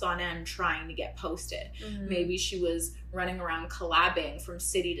months on end trying to get posted. Maybe she was running around collabing from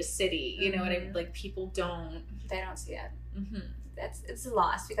city to city. You know what I mean? Like, people don't... They don't see it. It's a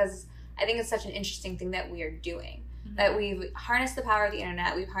loss because I think it's such an interesting thing that we are doing. That we've harnessed the power of the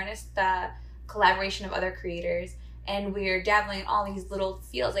internet. We've harnessed the collaboration of other creators. And we're dabbling in all these little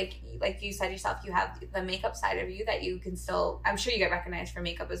fields. Like you said yourself, you have the makeup side of you that you can still... I'm sure you get recognized for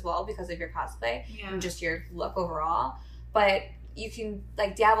makeup as well because of your cosplay and just your look overall. But you can,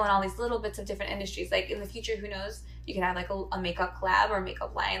 like, dabble in all these little bits of different industries. Like, in the future, who knows? You can have, like, a makeup collab or a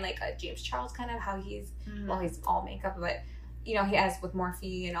makeup line, like a James Charles kind of, how he's... Well, he's all makeup, but, you know, he has with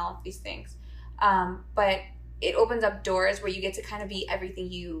Morphe and all of these things. But... it opens up doors where you get to kind of be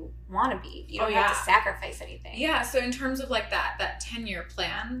everything you want to be. You don't have to sacrifice anything. Yeah, so in terms of, like, that 10-year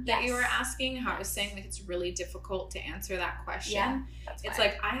plan that you were asking, how I was saying, like, it's really difficult to answer that question. Yeah, that's it's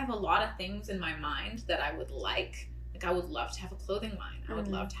like, I have a lot of things in my mind that I would like. Like, I would love to have a clothing line. I would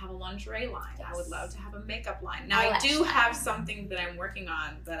love to have a lingerie line. I would love to have a makeup line. Now, I do have something that I'm working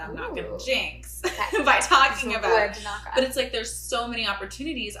on that I'm not going to jinx by talking about. But it's like, there's so many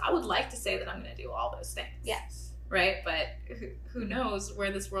opportunities. I would like to say that I'm going to do all those things. Yes. Right? But who knows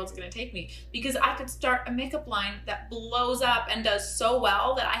where this world's going to take me. Because I could start a makeup line that blows up and does so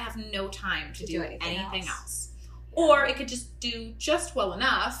well that I have no time to do anything else. Yeah. Or it could just do just well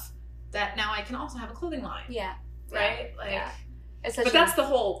enough that now I can also have a clothing line. Yeah. Right? But that's the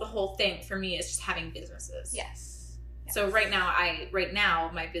whole thing for me, is just having businesses. Yes. So right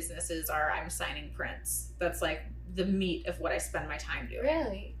now my businesses are, I'm signing prints. That's like the meat of what I spend my time doing.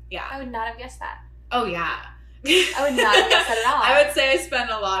 Really? Yeah. I would not have guessed that. Oh yeah. I would not have guessed that at all. I would say I spend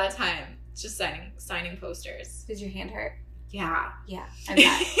a lot of time just signing posters. Does your hand hurt? Yeah. Yeah. I bet.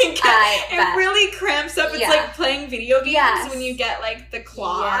 It really cramps up. It's like playing video games when you get, like, the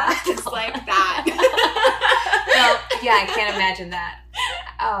claw. Yeah. It's like that. Well, yeah, I can't imagine that.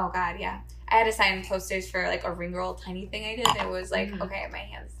 Oh, God, yeah. I had to sign posters for, like, a ring roll tiny thing I did. It was like, okay, my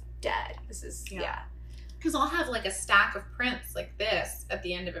hand's dead. This is, Because I'll have, like, a stack of prints like this at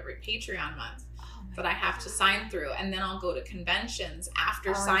the end of every Patreon month that I have to sign through, and then I'll go to conventions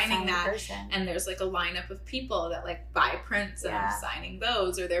after signing that, and there's, like, a lineup of people that, like, buy prints, and I'm signing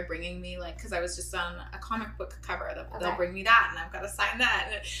those, or they're bringing me, like, because I was just on a comic book cover, they'll bring me that, and I've got to sign that.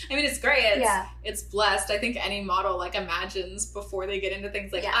 And I mean, it's great. It's blessed. I think any model, like, imagines before they get into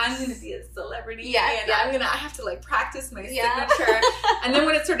things, like, I'm going to be a celebrity, and I have to, like, practice my signature. And then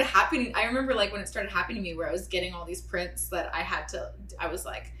when it started happening, I remember, like, when it started happening to me, where I was getting all these prints that I was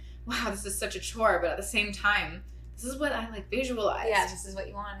like, wow, this is such a chore, but at the same time, this is what I, like, visualized. Yeah, this is what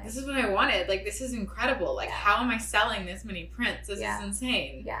you wanted. This is what I wanted. Like, this is incredible. Like, how am I selling this many prints? This is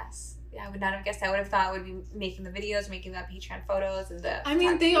insane. Yes. Yeah, I would not have guessed. I would have thought I would be making the videos, making the Patreon photos, and the... I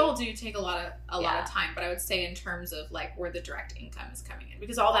mean, they all do take a lot of time, but I would say in terms of, like, where the direct income is coming in,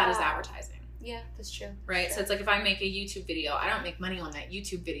 because all that is advertising. Yeah, that's true. Right? Sure. So it's like if I make a YouTube video, I don't make money on that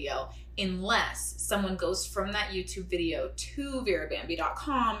YouTube video unless someone goes from that YouTube video to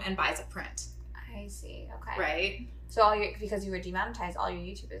verabambi.com and buys a print. I see. Okay. Right? So because you were demonetized, all your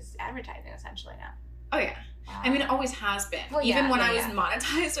YouTube is advertising essentially now. Oh, yeah. Wow. I mean, it always has been. Well, Even when I was yeah.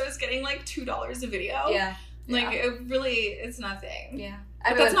 monetized, I was getting like $2 a video. Yeah. Like, it really, it's nothing. Yeah.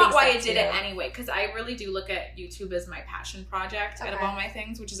 But that's not why I did it anyway, because I really do look at YouTube as my passion project out of all my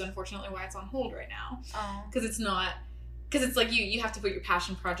things, which is unfortunately why it's on hold right now. Oh. Because it's like you have to put your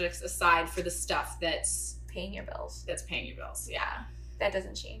passion projects aside for the stuff that's paying your bills. That's paying your bills, yeah. That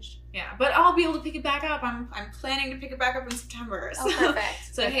doesn't change. Yeah, but I'll be able to pick it back up. I'm planning to pick it back up in September. So, perfect.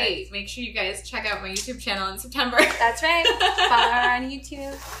 So perfect. Hey, make sure you guys check out my YouTube channel in September. That's right. Follow her on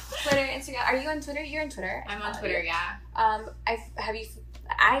YouTube, Twitter, Instagram. Are you on Twitter? You're on Twitter. I'm on Twitter, yeah.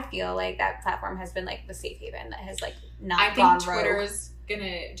 I feel like that platform has been like the safe haven that has like not I gone think rogue. Twitter's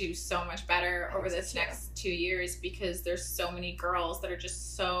gonna do so much better over this next 2 years because there's so many girls that are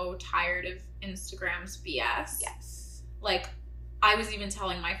just so tired of Instagram's BS. Yes. Like, I was even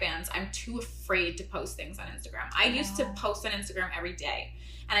telling my fans, I'm too afraid to post things on Instagram. I used to post on Instagram every day,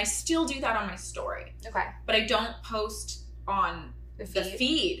 and I still do that on my story. Okay. But I don't post on the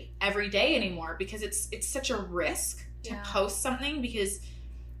feed every day anymore because it's such a risk to post something, because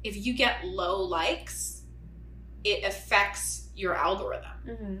if you get low likes, it affects your algorithm.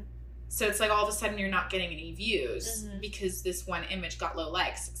 Mm-hmm. So it's like all of a sudden you're not getting any views because this one image got low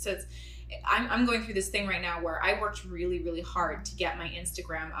likes. So I'm going through this thing right now where I worked really, really hard to get my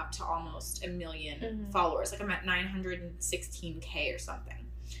Instagram up to almost 1 million followers. Like I'm at 916K or something.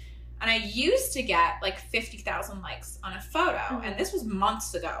 And I used to get like 50,000 likes on a photo. And this was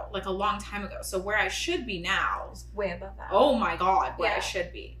months ago, like a long time ago. So where I should be now is way above that. Oh my God, where I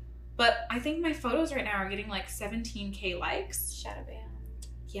should be. But I think my photos right now are getting like 17K likes. Shadow banned.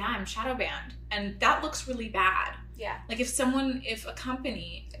 Yeah, I'm shadow banned. And that looks really bad. Yeah. Like if a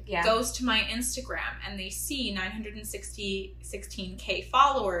company goes to my Instagram and they see 916K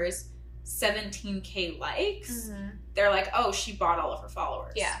followers, 17K likes, they're like, oh, she bought all of her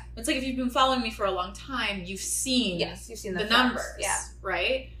followers. Yeah. It's like if you've been following me for a long time, you've seen the numbers,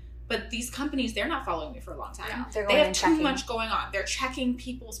 right? But these companies, they're not following me for a long time. No, they have too much going on. They're checking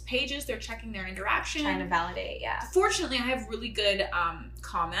people's pages. They're checking their interaction. Trying to validate, Fortunately, I have really good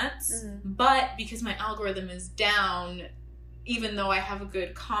comments. But because my algorithm is down, even though I have a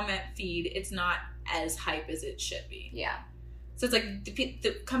good comment feed, it's not as hype as it should be. Yeah. So it's like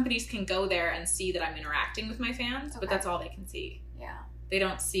the companies can go there and see that I'm interacting with my fans, but that's all they can see. Yeah. They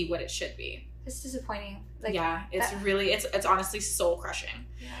don't see what it should be. It's disappointing. Like, yeah, it's really, it's honestly soul crushing.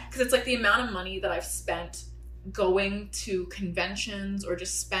 Because it's like the amount of money that I've spent going to conventions or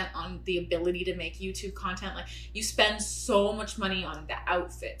just spent on the ability to make YouTube content. Like, you spend so much money on the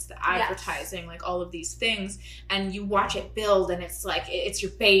outfits, the advertising, like all of these things, and you watch it build, and it's like, it's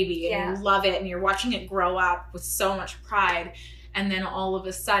your baby, and you love it, and you're watching it grow up with so much pride, and then all of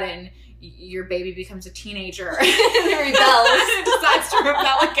a sudden, your baby becomes a teenager and rebels. Decides to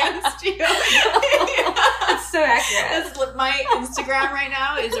rebel against you. That's so accurate. My Instagram right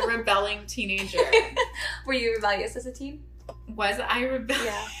now is a rebelling teenager. Were you rebellious as a teen? Was I rebellious?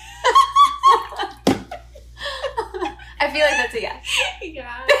 Yeah. I feel like that's a yes.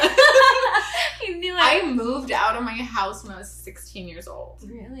 Yeah. You knew it. I moved out of my house when I was 16 years old.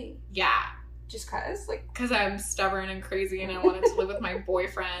 Really? Yeah. Just cause? Because I'm stubborn and crazy and I wanted to live with my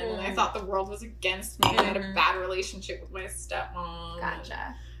boyfriend and I thought the world was against me and I had a bad relationship with my stepmom.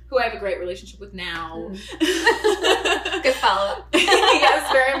 Gotcha. Who I have a great relationship with now. Good follow-up.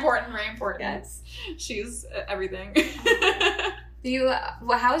 Yes, very important, very important. Yes. She's everything.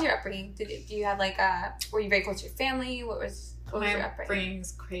 How was your upbringing? Do you have were you very close to your family? What was your upbringing? My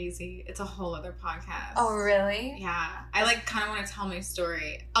upbringing's crazy. It's a whole other podcast. Oh, really? Yeah. I kind of want to tell my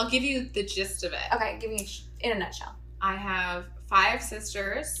story. I'll give you the gist of it. Okay, give me in a nutshell. I have 5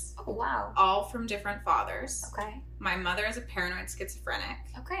 sisters. Oh, wow. All from different fathers. Okay. My mother is a paranoid schizophrenic.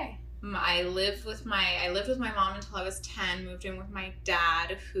 Okay. I lived with my mom until I was 10, moved in with my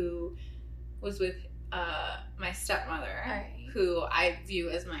dad, who was with my stepmother, who I view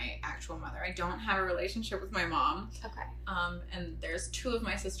as my actual mother. I don't have a relationship with my mom. Okay. And there's 2 of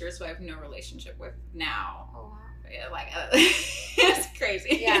my sisters who I have no relationship with now. Oh, wow. Yeah, it's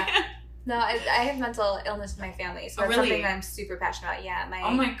crazy. Yeah. No, I have mental illness in my family, so that's something that I'm super passionate about. Yeah,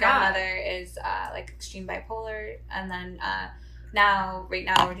 my grandmother is extreme bipolar, and then right now we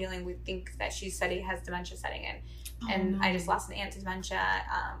think that has dementia setting in. And I just lost an aunt to dementia.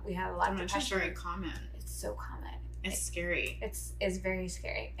 We have a lot of depression. Dementia's very common. It's so common. It's scary. It's very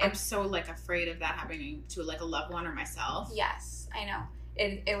scary. I'm so afraid of that happening to a loved one or myself. Yes, I know.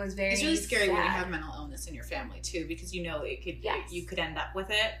 it was very It's really scary when you sad. have mental illness in your family too, because you know it could you could end up with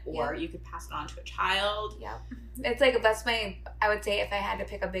it, or you could pass it on to a child. Yeah, it's like that's I would say if I had to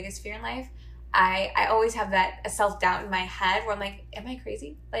pick a biggest fear in life, I always have a self-doubt in my head where I'm like, am I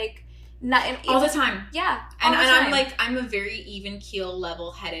crazy? Like, not all the time. Yeah, and I'm like, I'm a very even keel,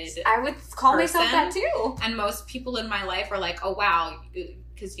 level-headed I would call myself that too. And most people in my life are like, oh wow,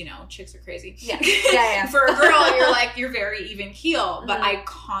 because you know, chicks are crazy. Yeah. For a girl, you're very even keel. But I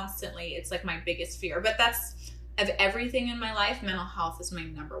constantly, it's like my biggest fear. But that's, of everything in my life, mental health is my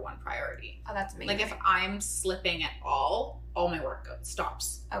number one priority. Oh, that's amazing. Like if I'm slipping at all my work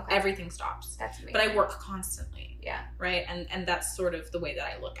stops. Okay. Everything stops. That's amazing. But I work constantly. Yeah. Right? And that's sort of the way that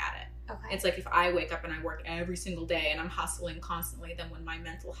I look at it. Okay. It's like if I wake up and I work every single day and I'm hustling constantly, then when my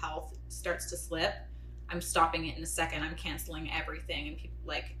mental health starts to slip, I'm stopping it in a second. I'm canceling everything, and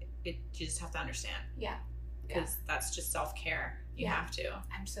people you just have to understand. Yeah. Because that's just self-care. You have to.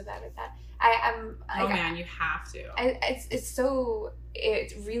 I'm so bad at that. You have to.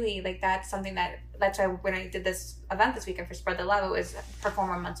 It's really like that's something that's why when I did this event this weekend for Spread the Love, it was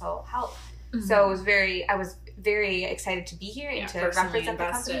performer mental health. Mm-hmm. So I was very excited to be here and to represent the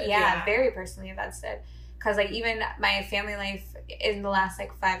company. Yeah, very personally invested. Because like even my family life in the last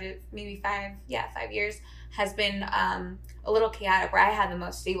 5 years has been a little chaotic, where I had the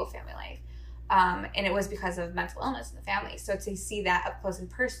most stable family life. And it was because of mental illness in the family. So to see that up close and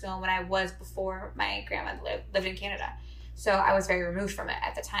personal when I was before my grandmother lived in Canada. So I was very removed from it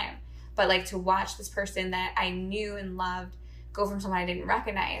at the time. But like to watch this person that I knew and loved go from someone I didn't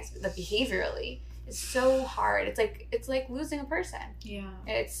recognize, behaviorally, is so hard. It's like losing a person. Yeah.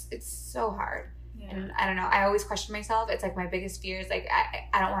 It's so hard. Yeah. And I don't know. I always question myself. It's like my biggest fear is like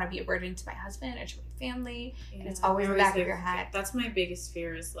I don't want to be a burden to my husband or to my family. Yeah. And it's always in the back of your head. That's my biggest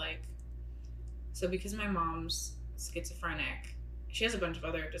fear is like, so because my mom's schizophrenic, she has a bunch of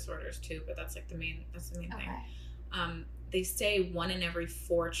other disorders too, but that's the main thing. They say 1 in every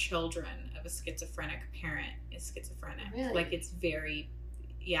 4 children of a schizophrenic parent is schizophrenic. Really? Like it's very,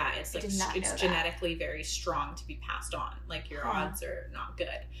 it's like it's genetically very strong to be passed on. Like your odds are not good.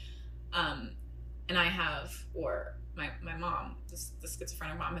 And I have, or my mom, the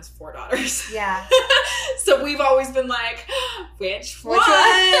schizophrenic mom, has 4 daughters. Yeah. So we've always been like, which one?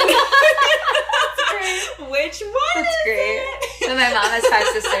 Which one? That's great. And my mom has 5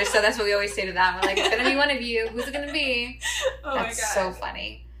 sisters, so that's what we always say to them. We're like, it's gonna be one of you. Who's it gonna be? Oh my God. That's so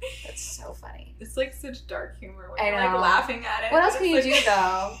funny. That's so funny. It's like such dark humor when you're like laughing at it. What else can you do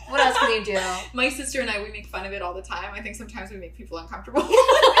though? What else can you do? My sister and I, we make fun of it all the time. I think sometimes we make people uncomfortable.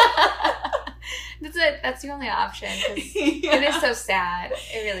 That's the only option, because it is so sad.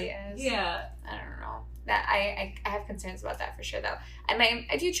 It really is. Yeah. I don't know. That I have concerns about that for sure though. And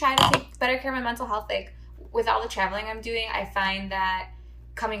I do try to take better care of my mental health. Like with all the traveling I'm doing, I find that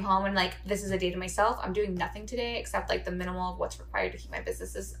coming home and like this is a day to myself. I'm doing nothing today except like the minimal of what's required to keep my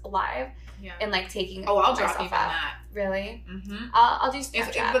businesses alive. Yeah. And like taking I'll drop even that. Really? Mm-hmm. I'll do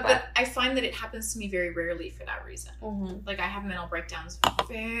Snapchat. But I find that it happens to me very rarely for that reason. Mm-hmm. Like I have mental breakdowns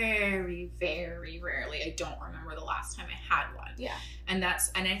very, very rarely. I don't remember the last time I had one. Yeah. And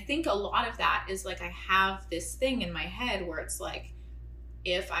I think a lot of that is like I have this thing in my head where it's like,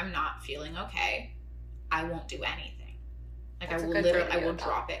 if I'm not feeling okay, I won't do anything. Like I will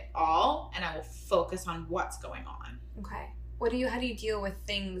drop it all and I will focus on what's going on. Okay. How do you deal with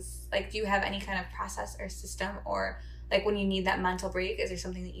things? Like, do you have any kind of process or system, or like when you need that mental break, is there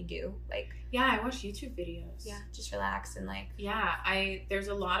something that you do? Like, yeah, I watch YouTube videos. Yeah, just relax and like. Yeah, there's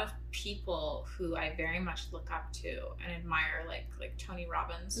a lot of people who I very much look up to and admire, like Tony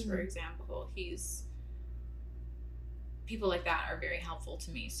Robbins, for example. People like that are very helpful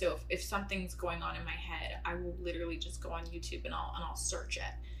to me. So if something's going on in my head, I will literally just go on YouTube and I'll search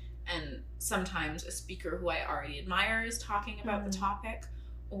it. And sometimes a speaker who I already admire is talking about the topic,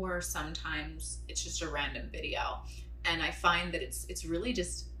 or sometimes it's just a random video. And I find that it's really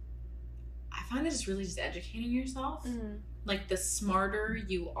just educating yourself. Mm-hmm. Like the smarter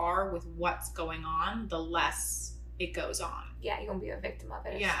you are with what's going on, the less it goes on. Yeah, you won't be a victim of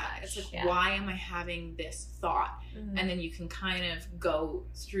it. Yeah, it's like, why am I having this thought? Mm-hmm. And then you can kind of go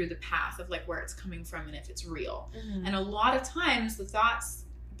through the path of like where it's coming from and if it's real. Mm-hmm. And a lot of times the thoughts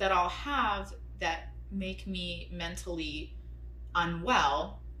that I'll have that make me mentally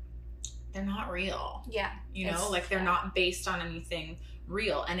unwell, they're not real. Yeah. You know, like they're not based on anything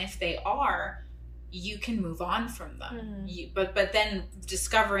real. And if they are, you can move on from them. Mm-hmm. But then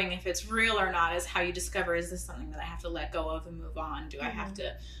discovering if it's real or not is how you discover, is this something that I have to let go of and move on? Do I have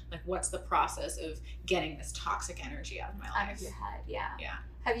to, like, what's the process of getting this toxic energy out of my life? Out of your head, yeah. Yeah.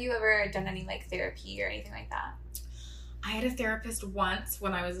 Have you ever done any, like, therapy or anything like that? I had a therapist once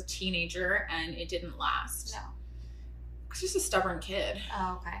when I was a teenager, and it didn't last. No. I was just a stubborn kid.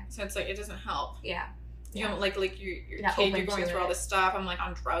 Oh, okay. So it's like, it doesn't help. Yeah. You know, like your kid, you're going through all this stuff. I'm like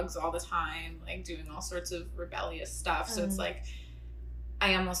on drugs all the time, like doing all sorts of rebellious stuff. So it's like,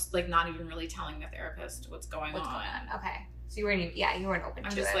 I almost like not even really telling the therapist what's going on. Okay. So you weren't you weren't open to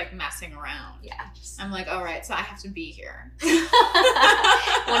it. I'm just like messing around. Yeah. I'm like, all right, so I have to be here.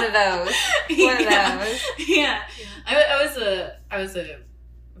 One of those. Yeah. I was a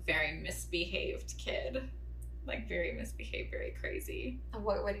very misbehaved kid. Like very misbehaved, very crazy.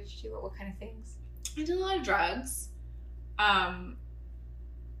 What did you do? What kind of things? I did a lot of drugs. I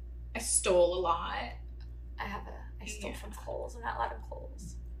stole a lot. I stole from Kohl's. I'm not allowed in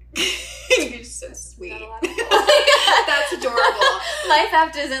Kohl's. You're so sweet. Not allowed in Kohl's. That's adorable. Life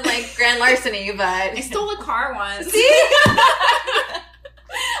theft isn't like grand larceny, but I stole a car once. See?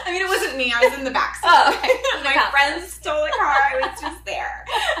 I mean, it wasn't me. I was in the backseat. Oh, okay. My friends stole a car. I was just there.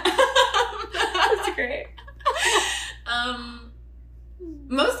 That's great.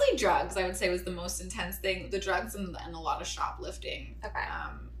 Mostly drugs, I would say, was the most intense thing. The drugs and a lot of shoplifting. Okay.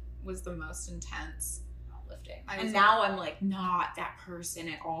 Was the most intense. Shoplifting. And now I'm like not that person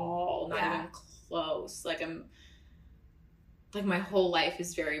at all. Not even close. Like my whole life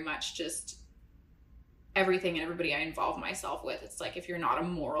is very much just everything and everybody I involve myself with. It's like, if you're not a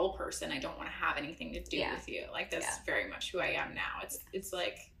moral person, I don't want to have anything to do with you. Like that's very much who I am now. It's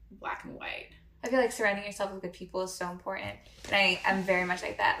like black and white. I feel like surrounding yourself with good people is so important. And I'm very much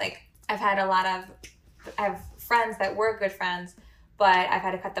like that. Like I have friends that were good friends, but I've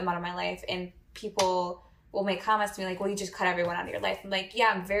had to cut them out of my life, and people will make comments to me like, well, you just cut everyone out of your life. I'm like,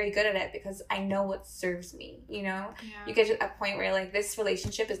 yeah, I'm very good at it because I know what serves me, you know? Yeah. You get to a point where like this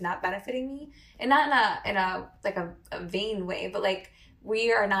relationship is not benefiting me, and not in a like a vain way, but like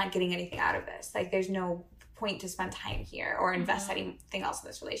we are not getting anything out of this. Like there's no point to spend time here or invest anything else in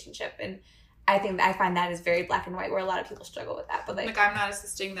this relationship. And I find that is very black and white, where a lot of people struggle with that. But like I'm not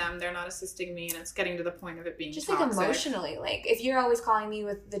assisting them, they're not assisting me, and it's getting to the point of it being just toxic. Like emotionally. Like if you're always calling me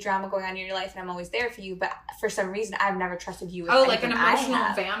with the drama going on in your life, and I'm always there for you, but for some reason I've never trusted you with like an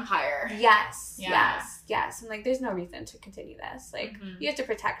emotional vampire. Yes. I'm like, there's no reason to continue this. Like you have to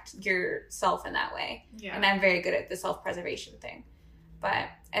protect yourself in that way. Yeah. And I'm very good at the self-preservation thing. But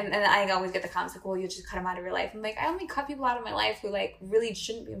and I always get the comments like, well, you just cut them out of your life. I'm like, I only cut people out of my life who like really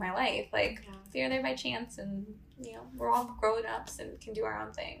shouldn't be in my life. Like they're there by chance, and you know, we're all grown ups and can do our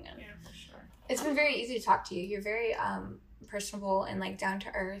own thing. And for sure. It's been very easy to talk to you. You're very personable and like down to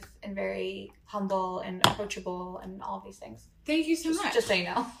earth and very humble and approachable and all of these things. Thank you so much. Just so you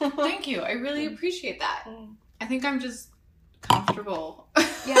know. Thank you. I really appreciate that. I think I'm just comfortable.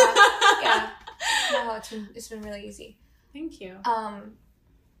 Yeah. No, it's been really easy. Thank you.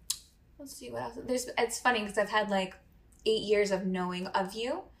 Let's see what else. It's funny because I've had like 8 years of knowing of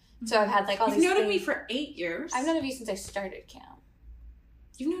you, so I've had like all these. You've known me for 8 years. I've known of you since I started cam.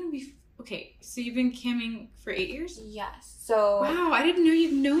 You've known me. Okay, so you've been camming for 8 years? Yes. So. Wow, I didn't know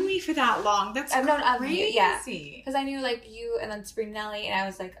you've known me for that long. I've known of you. Yeah. Because I knew like you and then Sabrina Nelly, and I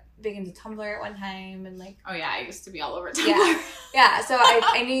was like big into Tumblr at one time, and like. Oh yeah, I used to be all over Tumblr. Yeah. So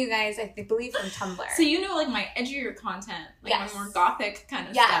I knew you guys. I believe from Tumblr. So you know like my edgier content, like my more gothic kind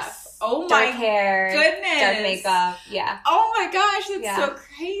of stuff. Oh dark my hair, goodness, dark makeup. Yeah. Oh my gosh, that's so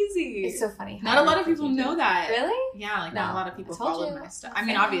crazy. It's so funny. Not a lot of people know that. Really? Yeah, like not a lot of people follow my stuff. I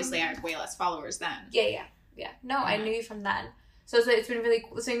mean, obviously, I had way less followers then. Yeah. No, I knew you from then. So it's been really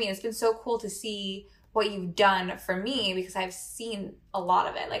cool. So I mean, it's been so cool to see what you've done for me, because I've seen a lot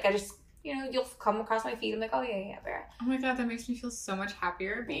of it. Like I just. You know, you'll come across my feed. I'm like, oh, yeah, Vera. Oh, my God. That makes me feel so much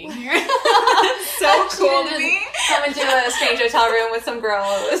happier being here. It's so cool to me. Come into a strange hotel room with some girls.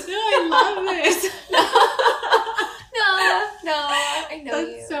 No, I love this. No, I know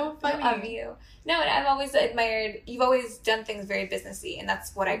you. That's so funny. I love you. No, and I've always admired, you've always done things very businessy, and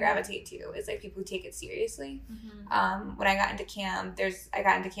that's what I gravitate to, is like people who take it seriously. When I got into cam, I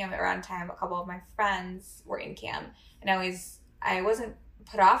got into cam around time, a couple of my friends were in cam, and I wasn't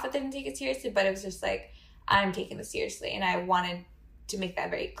put off that they didn't take it seriously, but it was just like, I'm taking this seriously, and I wanted to make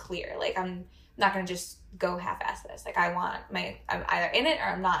that very clear. Like, I'm not going to just go half-ass this. Like, I'm either in it or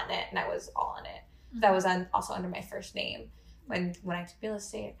I'm not in it, and I was all in it. That was also under my first name. When I took real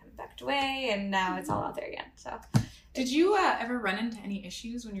estate, I kind of backed away, and now it's all out there again. So, did you ever run into any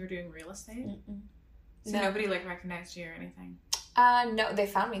issues when you were doing real estate? So nobody like recognized you or anything? No, they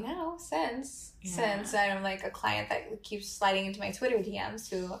found me now since I'm like a client that keeps sliding into my Twitter DMs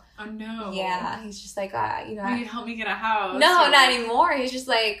who. Oh no. Yeah, he's just like, you know. You need help me get a house. No, not anymore. He's just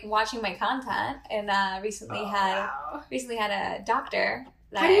like watching my content, and recently had a doctor.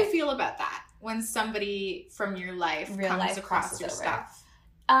 How do you feel about that? when somebody from your life Real comes life across crosses your over. stuff?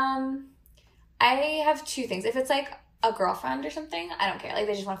 I have two things. If it's like a girlfriend or something, I don't care. Like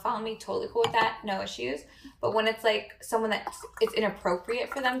they just want to follow me, totally cool with that, no issues. But when it's like someone that it's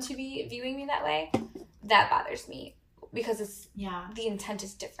inappropriate for them to be viewing me that way, that bothers me because it's the intent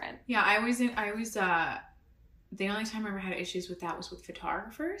is different. Yeah, I always the only time I ever had issues with that was with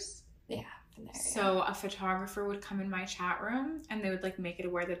photographers. Yeah. So a photographer would come in my chat room and they would like make it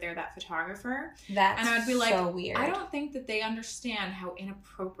aware that they're that photographer. That's and I would be like, so weird. I don't think that they understand how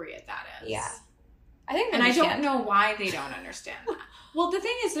inappropriate that is. Yeah. I think I don't know why they don't understand that. Well, the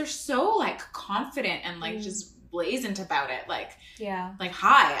thing is they're so like confident and like just blazoned about it. Like,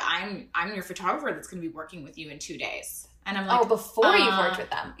 hi, I'm your photographer that's going to be working with you in 2 days. And I'm like, before you've worked with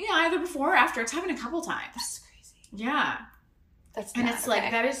them. Yeah, either before or after. It's happened a couple times. That's crazy. Yeah. And it's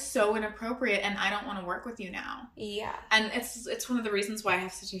like, that is so inappropriate and I don't want to work with you now. Yeah. And it's one of the reasons why I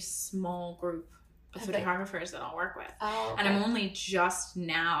have such a small group of photographers that I'll work with. Oh, okay. And I'm only just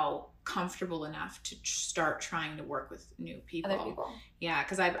now comfortable enough to start trying to work with new people. Other people. Yeah,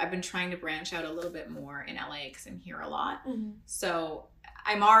 because I've been trying to branch out a little bit more in LA because I'm here a lot. Mm-hmm. So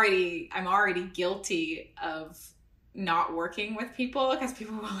I'm already guilty of not working with people because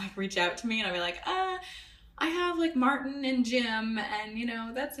people will like reach out to me and I'll be like, I have like Martin and Jim and you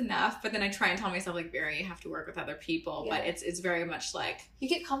know that's enough, but then I try and tell myself like, Barry, you have to work with other people. But it's very much like you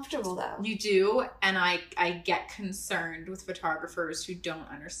get comfortable though. You do, and I get concerned with photographers who don't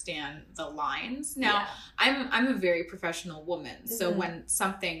understand the lines. Now I'm a very professional woman, so when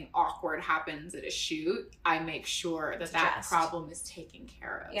something awkward happens at a shoot, I make sure that problem is taken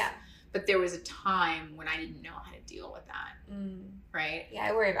care of. Yeah. But there was a time when I didn't know how to deal with that. Right? Yeah,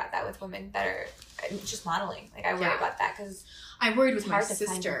 I worry about that with women that are just modeling. Like, I worry about that because I worried with my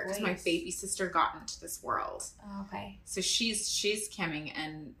sister because my baby sister got into this world. Oh, okay. So she's camming,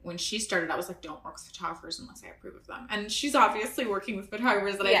 and when she started, I was like, don't work with photographers unless I approve of them. And she's obviously working with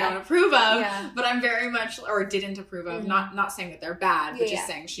photographers that I don't approve of, but I'm very much, or didn't approve of. Not saying that they're bad, but just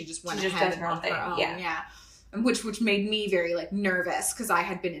saying she just went ahead and on her own. Yeah. Which made me very like nervous because I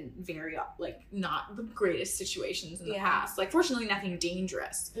had been in very like not the greatest situations in the past. Like fortunately nothing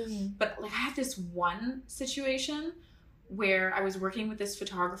dangerous, but like I had this one situation where I was working with this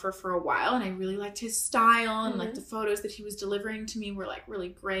photographer for a while and I really liked his style and like the photos that he was delivering to me were like really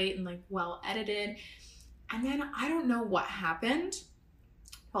great and like well edited. And then I don't know what happened,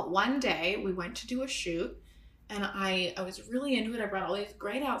 but one day we went to do a shoot. And I was really into it. I brought all these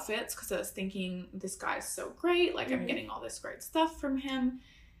great outfits because I was thinking, this guy's so great. Like, I'm getting all this great stuff from him.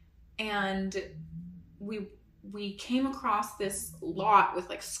 And we came across this lot with,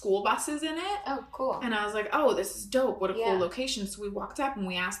 like, school buses in it. Oh, cool. And I was like, oh, this is dope. What a cool location. So we walked up and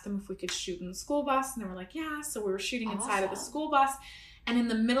we asked them if we could shoot in the school bus. And they were like, yeah. So we were shooting inside of the school bus. And in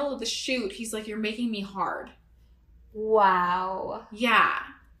the middle of the shoot, he's like, you're making me hard. Wow. Yeah.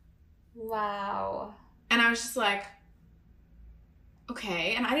 Wow. And I was just like,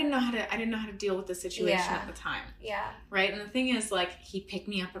 okay. And I didn't know how to deal with the situation at the time. Yeah. Right. And the thing is, like, he picked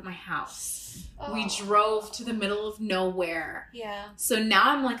me up at my house. Oh. We drove to the middle of nowhere. Yeah. So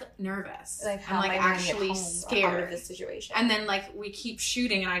now I'm like nervous. Like, how I'm like am I actually scared out of this situation. And then like we keep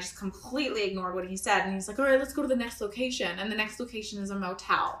shooting, and I just completely ignored what he said. And he's like, all right, let's go to the next location. And the next location is a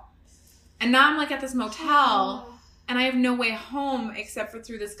motel. And now I'm like at this motel. Oh. And I have no way home except for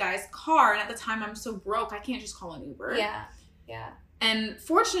through this guy's car. And at the time, I'm so broke, I can't just call an Uber. Yeah, yeah. And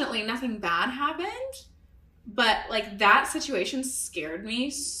fortunately, nothing bad happened. But, like, that situation scared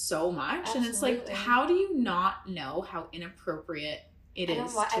me so much. Absolutely. And it's like, how do you not know how inappropriate it is to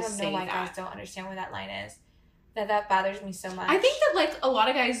say that? I don't know why guys don't understand where that line is. That bothers me so much. I think that, like, a lot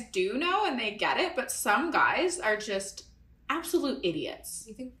of guys do know and they get it. But some guys are just absolute idiots.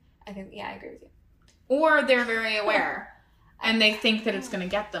 You think? I agree with you. Or they're very aware, and they think that it's going to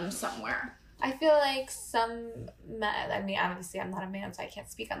get them somewhere. I feel like some men, I mean, obviously I'm not a man, so I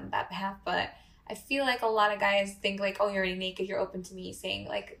can't speak on that behalf, but I feel like a lot of guys think, like, oh, you're already naked, you're open to me, saying,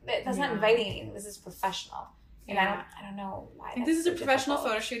 like, that's not inviting anything, this is professional. And I don't know why. I think this is a professional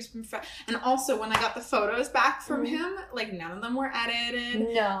photo shoot. And also, when I got the photos back from him, like, none of them were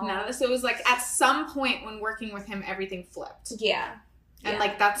edited. No. None of this. So it was, like, at some point when working with him, everything flipped. Yeah. And,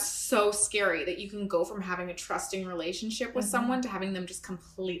 like, that's so scary that you can go from having a trusting relationship with someone to having them just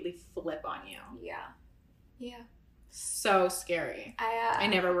completely flip on you. Yeah. Yeah. So scary. I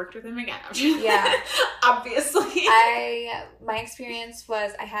never worked with him again. Yeah. Obviously. My experience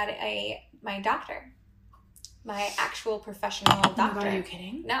was I had my doctor, my actual professional doctor. Oh my God, are you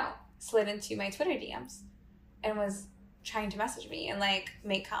kidding? No. Slid into my Twitter DMs and was trying to message me and, like,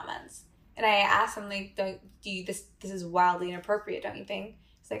 make comments. And I asked him, like, this is wildly inappropriate, don't you think?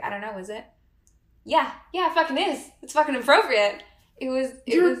 He's like, I don't know, is it? Yeah, it fucking is. It's fucking appropriate.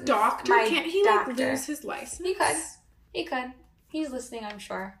 Your doctor? Can't he doctor. lose his license? He could. He's listening, I'm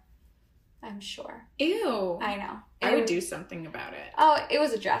sure. Ew. I know. I would do something about it. Oh, it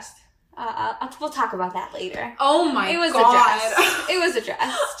was addressed. We'll talk about that later. Oh my god. It was addressed. It was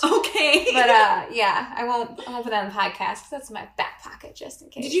addressed. Okay. But yeah, I won't put that in the podcast because that's in my back pocket just in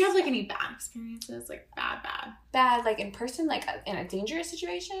case. Did you have like any bad experiences? Like bad? Bad, like in person, like in a dangerous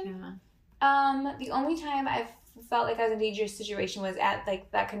situation? Yeah. The only time I've felt like I was in a dangerous situation was at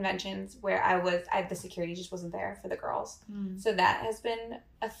like that conventions where the security just wasn't there for the girls. So that has been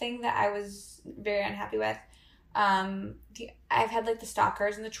a thing that I was very unhappy with. I've had like the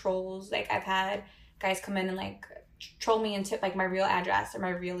stalkers and the trolls. Like I've had guys come in and like troll me and tip like my real address or my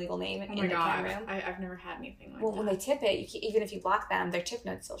real legal name in the cam room. I've never had anything like that. Well, when they tip it, even if you block them, their tip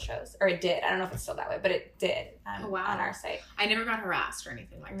note still shows. Or it did. I don't know if it's still that way, but it did on our site. I never got harassed or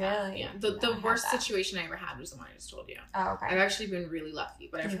anything like that. Really? Yeah. The worst situation I ever had was the one I just told you. Oh, okay. I've actually been really lucky,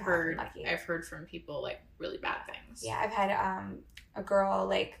 but I've heard from people like really bad things. Yeah, I've had a girl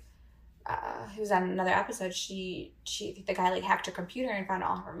like who was on another episode. The guy like hacked her computer and found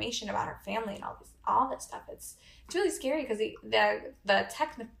all information about her family and all this stuff. It's really scary because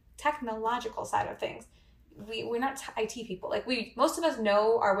the technological side of things, we're not IT people. Like most of us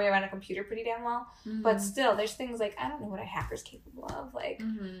know our way around a computer pretty damn well, but still there's things like I don't know what a hacker's capable of. Like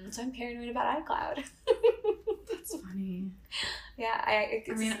so I'm paranoid about iCloud. That's funny. Yeah, I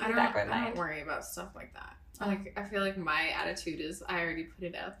don't worry about stuff like that. Like I feel like my attitude is I already put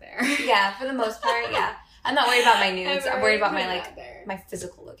it out there. Yeah, for the most part, yeah. I'm not worried about my nudes. I'm worried about my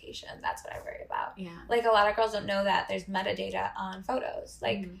physical location. That's what I worry about. Yeah. Like a lot of girls don't know that there's metadata on photos.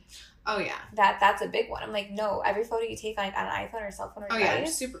 Like oh yeah. That's a big one. I'm like, no, every photo you take like on an iPhone or a cell phone or device. Yeah, I'm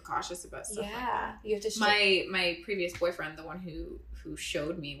super cautious about stuff like that. You have to my previous boyfriend, the one who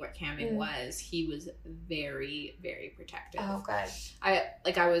showed me what camming was, he was very, very protective. Oh, good.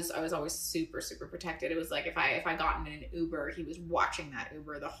 I was always super, super protected. It was like if I got in an Uber, he was watching that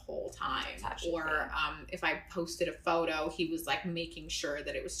Uber the whole time. Or if I posted a photo, he was like making sure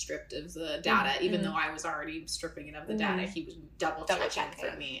that it was stripped of the data, even though I was already stripping it of the data. He was double checking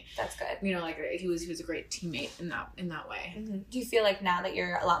for me. That's good. You know, like he was a great teammate in that way. Do you feel like now that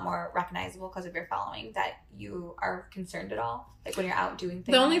you're a lot more recognizable because of your following that you are concerned at all? Like when you're out doing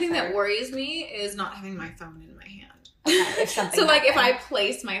things? The only thing that worries me is not having my phone in my hand. Okay, if something so like if I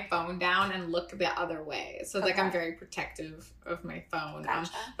place my phone down and look the other way. So like I'm very protective of my phone.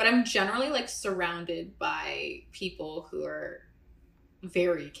 Gotcha. But I'm generally like surrounded by people who are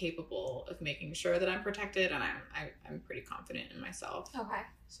very capable of making sure that I'm protected, and I'm pretty confident in myself. Okay.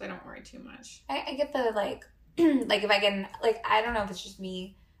 So I don't worry too much. I get the like like if I get like I don't know if it's just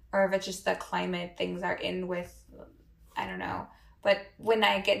me or if it's just the climate things are in with, I don't know. But when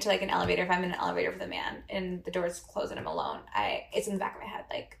I get to like an elevator, if I'm in an elevator with a man and the door's closed and I'm alone, it's in the back of my head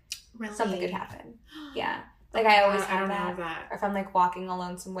like something could happen. Yeah. Like I always have that. Or if I'm like walking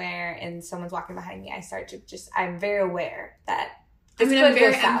alone somewhere and someone's walking behind me, I start to I'm very aware that I'm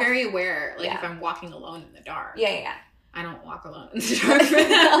very aware like if I'm walking alone in the dark. Yeah. I don't walk alone in the dark for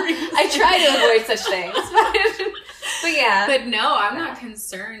that reason. I try to avoid such things. But yeah. But no, I'm not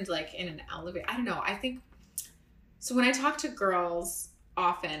concerned like in an elevator. I don't know. I think so when I talk to girls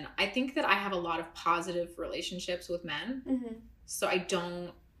often, I think that I have a lot of positive relationships with men. So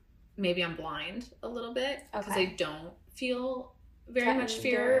maybe I'm blind a little bit because I don't feel very much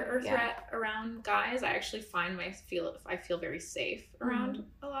fear or threat around guys. I actually find I feel very safe around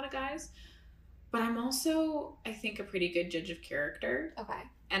a lot of guys. But I'm also, I think, a pretty good judge of character. Okay.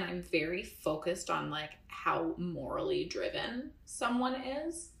 And I'm very focused on like how morally driven someone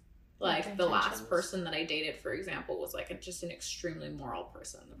is. Like the last person that I dated, for example, was like just an extremely moral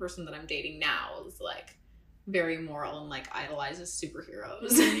person. The person that I'm dating now is like very moral and like idolizes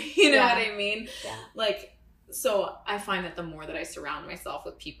superheroes. You know what I mean? Yeah. Like, so I find that the more that I surround myself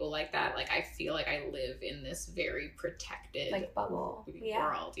with people like that, like I feel like I live in this very protected like bubble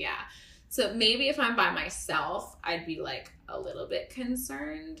world. Yeah. So maybe if I'm by myself, I'd be like a little bit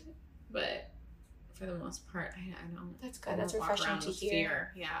concerned, but for the most part, I don't. That's good. That's refreshing to hear.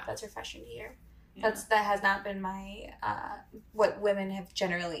 Fear. Yeah. That's refreshing to hear. Yeah. That has not been my what women have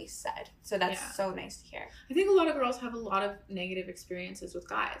generally said. So that's so nice to hear. I think a lot of girls have a lot of negative experiences with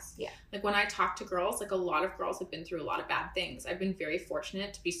guys. Yeah. Like when I talk to girls, like a lot of girls have been through a lot of bad things. I've been very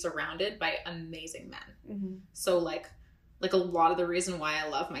fortunate to be surrounded by amazing men. So like a lot of the reason why I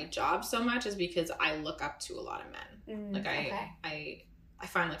love my job so much is because I look up to a lot of men. Like I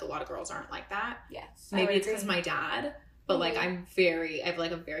find like a lot of girls aren't like that. Yes. Maybe it's because my dad. But like I have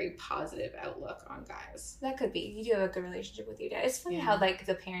like a very positive outlook on guys. That could be. You do have a good relationship with your dad. It's funny how like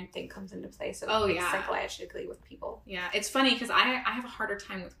the parent thing comes into play. So psychologically with people. Yeah, it's funny because I have a harder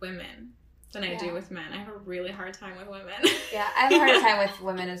time with women than I do with men. I have a really hard time with women. Yeah, I have a harder time with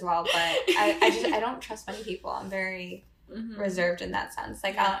women as well. But I don't trust many people. I'm very reserved in that sense.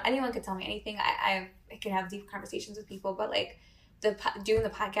 Like anyone could tell me anything. I can have deep conversations with people, but like doing the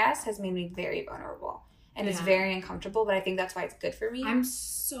podcast has made me very vulnerable. And it's very uncomfortable, but I think that's why it's good for me. I'm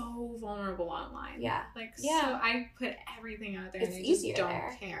so vulnerable online. Yeah. Like, so I put everything out there it's and easier just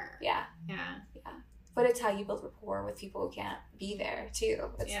don't care. Yeah. Yeah. Yeah. But it's how you build rapport with people who can't be there, too.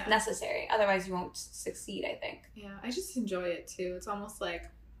 It's necessary. Otherwise, you won't succeed, I think. Yeah. I just enjoy it, too. It's almost like,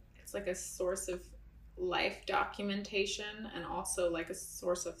 it's like a source of life documentation and also like a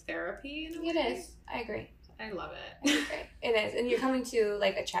source of therapy in a way. It is. I agree. I love it. I agree. It is. And you're coming to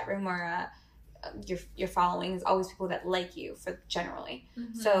like a chat room or your following is always people that like you generally.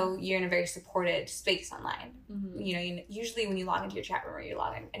 So you're in a very supported space online. You know, usually when you log into your chat room or you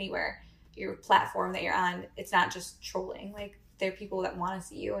log in anywhere, your platform that you're on, it's not just trolling. Like there are people that want to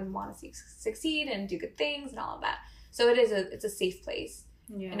see you and want to see you succeed and do good things and all of that. So it's a safe place.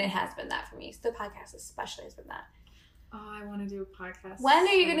 Yeah. And it has been that for me. So the podcast especially has been that. Oh, I want to do a podcast. When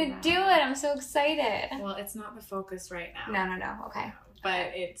are you going to do it? I'm so excited. Well, it's not the focus right now. No. Okay.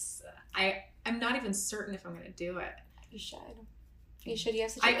 But it's, I'm not even certain if I'm going to do it. You should. You should. You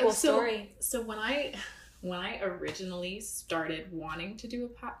have such a cool story. So when I originally started wanting to do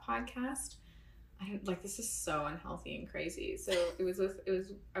a podcast, this is so unhealthy and crazy. So I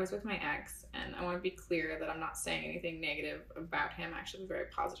was with my ex, and I want to be clear that I'm not saying anything negative about him. I actually have a very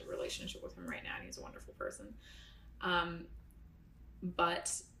positive relationship with him right now, and he's a wonderful person.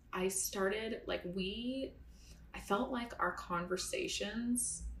 But I started I felt like our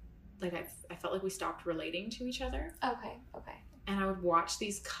conversations, like I felt like we stopped relating to each other. Okay. And I would watch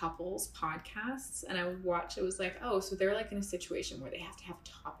these couples podcasts, and it was like, oh, so they're like in a situation where they have to have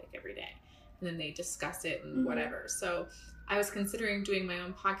a topic every day, and then they discuss it and whatever. So I was considering doing my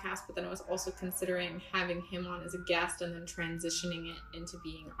own podcast, but then I was also considering having him on as a guest and then transitioning it into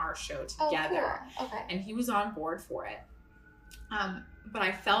being our show together. Oh, cool. Okay. And he was on board for it. But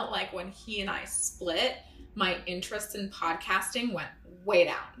I felt like when he and I split, my interest in podcasting went way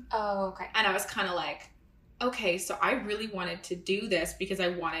down. Oh, okay. And I was kind of like, okay, so I really wanted to do this because I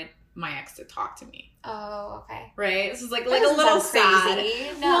wanted my ex to talk to me. Oh, okay. Right? This is like a little sad.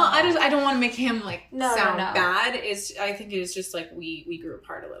 No. Well, I don't want to make him sound no. bad. I think it is just like we grew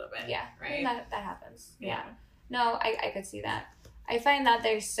apart a little bit. Yeah. Right? That happens. Yeah. No, I could see that. I find that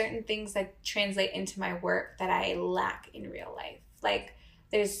there's certain things that translate into my work that I lack in real life. Like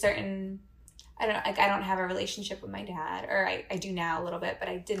there's certain, I don't have a relationship with my dad, or I do now a little bit, but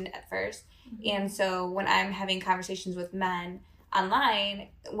I didn't at first. And so when I'm having conversations with men online,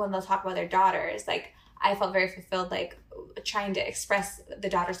 when they'll talk about their daughters, like I felt very fulfilled, like trying to express the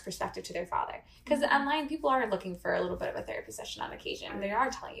daughter's perspective to their father. Because online, people are looking for a little bit of a therapy session on occasion. They are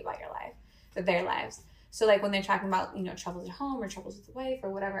telling you about your life, their lives. So like when they're talking about, troubles at home or troubles with the wife or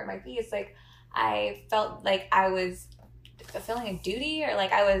whatever it might be, it's like I felt like I was fulfilling a duty, or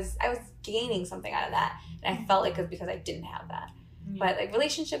like I was gaining something out of that. And I felt like it was because I didn't have that. Yeah. But like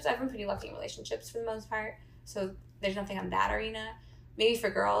relationships, I've been pretty lucky in relationships for the most part. So there's nothing on that arena. Maybe for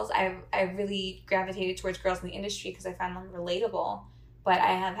girls, I really gravitated towards girls in the industry because I found them relatable. But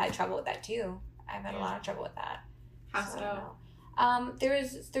I have had trouble with that too. I've had a lot of trouble with that. How so?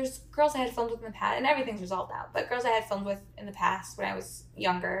 There's girls I had filmed with in the past, and everything's resolved now, but girls I had filmed with in the past when I was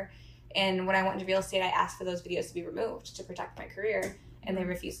younger, and when I went into real estate, I asked for those videos to be removed to protect my career, and they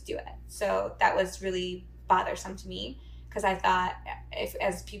refused to do it. So that was really bothersome to me, because I thought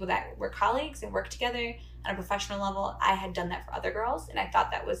as people that were colleagues and worked together on a professional level, I had done that for other girls, and I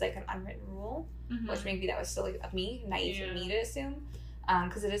thought that was like an unwritten rule, which maybe that was silly of me, naive of me to assume,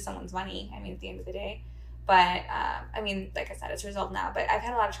 because it is someone's money, at the end of the day. But, like I said, it's resolved now. But I've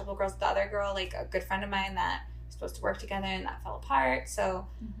had a lot of trouble with girls. The other girl, like a good friend of mine that was supposed to work together, and that fell apart. So,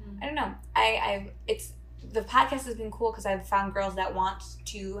 I don't know. The podcast has been cool because I've found girls that want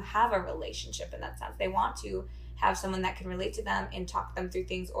to have a relationship in that sense. They want to have someone that can relate to them and talk them through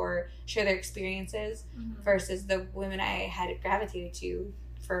things or share their experiences versus the women I had gravitated to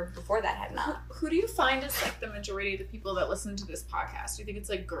before that had not. Who do you find is like the majority of the people that listen to this podcast? Do you think it's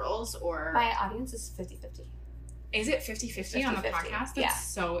like girls or? My audience is 50-50. Is it 50-50 on the podcast? That's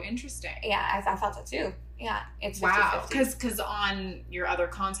so interesting. Yeah, I thought so too. Yeah, it's 50-50. Wow, because on your other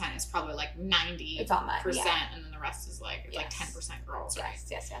content it's probably like 90%, it's all mine, and then the rest is like like 10% girls, right?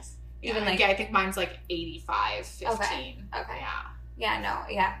 Yes. Yeah, even I think mine's like 85-15. Okay. Yeah. Yeah.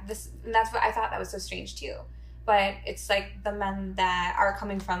 No. Yeah. That's what I thought. That was so strange too. but it's like the men that are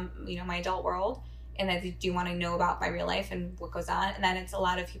coming from, you know, my adult world and that they do want to know about my real life and what goes on. And then it's a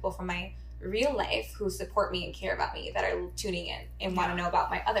lot of people from my real life who support me and care about me that are tuning in and want to know about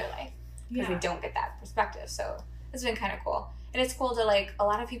my other life because they don't get that perspective. So it's been kind of cool. And it's cool to, like, a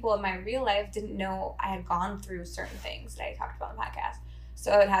lot of people in my real life didn't know I had gone through certain things that I talked about on the podcast. So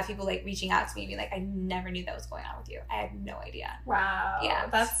I would have people, like, reaching out to me, being like, I never knew that was going on with you. I had no idea. Wow. Yeah.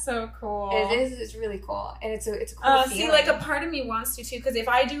 That's so cool. It is. It's really cool. And it's a cool feeling. See, like, a part of me wants to, too, because if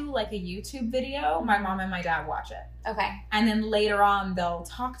I do, like, a YouTube video, my mom and my dad watch it. Okay. And then later on, they'll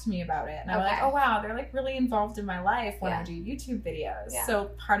talk to me about it. And I'm Okay. like, oh, wow, they're, like, really involved in my life when Yeah. I do YouTube videos. Yeah. So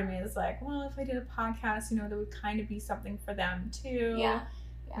part of me is like, well, if I did a podcast, you know, there would kind of be something for them, too. Yeah.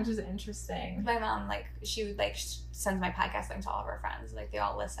 Which is interesting. My mom, like, she would, like, sends my podcast links to all of her friends. Like, they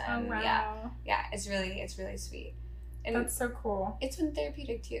all listen. Oh, wow. Yeah. It's really sweet. And That's so cool. it's been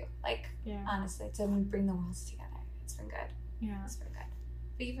therapeutic, too. Like, Yeah. honestly, to bring the worlds together. It's been good. Yeah. It's been good.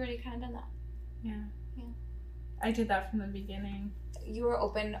 But you've already kind of done that. Yeah. Yeah. I did that from the beginning. You were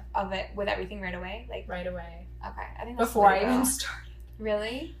open of it with everything right away? Like, Right away. okay. I think that's Before the way I to even go. started.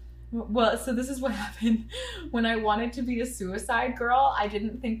 Really? Well, so this is what happened. When I wanted to be a suicide girl, I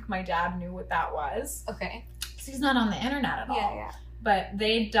didn't think my dad knew what that was. Okay. Because he's not on the internet at all. Yeah. But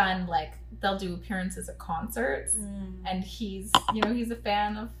they'd done, like, they'll do appearances at concerts. And he's, you know, he's a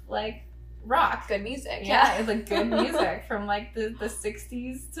fan of, like, rock. Good music. Yeah, it's like good music from, like, the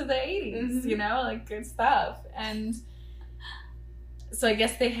 60s to the 80s, you know, like, good stuff. And so I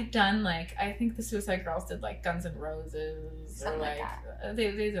guess they had done, like, I think the Suicide Girls did, like, Guns N' Roses. Something or, like that.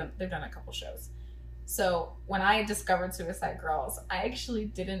 They've done a couple shows. So when I discovered Suicide Girls, I actually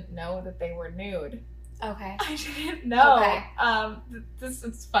didn't know that they were nude. Okay. I didn't know. Okay.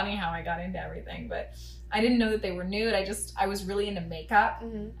 It's funny how I got into everything, but I didn't know that they were nude. I was really into makeup,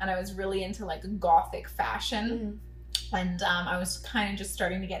 and I was really into, like, gothic fashion. And I was kind of just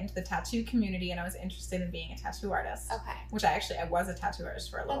starting to get into the tattoo community, and I was interested in being a tattoo artist. Okay. Which I was a tattoo artist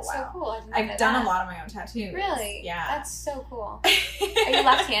for a little That's while. so cool. I didn't know I've done that. a lot of my own tattoos. Really? Yeah. That's so cool. Are you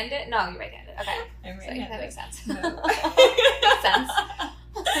left-handed? No, you're right-handed. Okay. I'm So right-handed. that makes sense. No. Makes sense.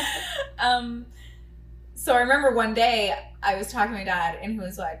 So I remember one day I was talking to my dad, and he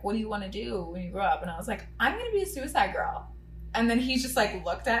was like, what do you want to do when you grow up? And I was like, I'm going to be a suicide girl. And then he just, like,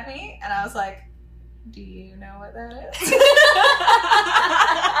 looked at me, and I was like, do you know what that is?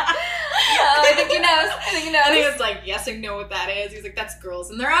 I think he knows. I think it's like, yes, I know what that is. He's like, that's girls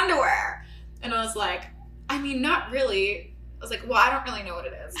in their underwear. And I was like, I mean, not really. I was like, well, I don't really know what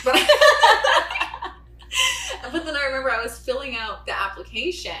it is. But but then I remember I was filling out the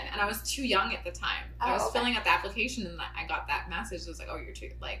application, and I was too young at the time. I was filling out the application, and I got that message. It was like, oh, you're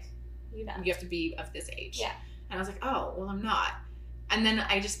too, like, You know. you have to be of this age. Yeah. And I was like, oh, well, I'm not. And then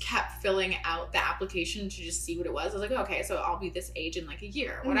I just kept filling out the application to just see what it was. I was like, oh, okay, so I'll be this age in, like, a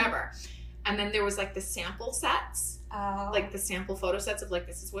year, whatever. And then there was, like, the sample sets. Like, the sample photo sets of, like,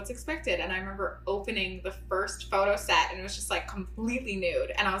 this is what's expected. And I remember opening the first photo set, and it was just, like, completely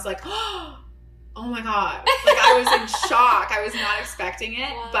nude. And I was like, oh my God. Like, I was in shock. I was not expecting it.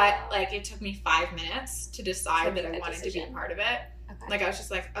 Wow. But, like, it took me 5 minutes to decide that I make that wanted to be a decision. part of it. Okay. Like, I was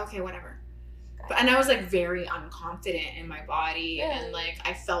just like, okay, whatever. Gotcha. And I was, like, very unconfident in my body. Really? And, like,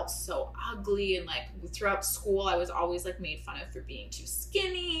 I felt so ugly. And, like, throughout school, I was always, like, made fun of for being too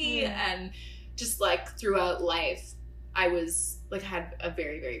skinny. And just, like, throughout life, I was, like, had a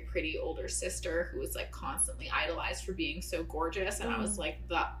very, very pretty older sister who was, like, constantly idolized for being so gorgeous. And I was, like,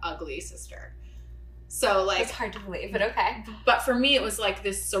 the ugly sister. So, like... It's hard to believe, but okay. But for me, it was, like,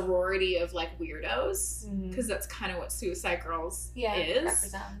 this sorority of, like, weirdos. Because that's kind of what Suicide Girls is.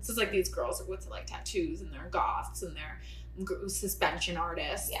 Represents. So it's like these girls are with, like, tattoos, and they're goths, and they're suspension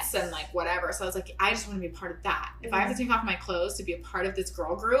artists, and, like, whatever. So I was like, I just want to be a part of that. If I have to take off my clothes to be a part of this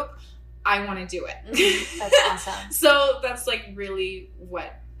girl group, I want to do it. That's awesome. So that's, like, really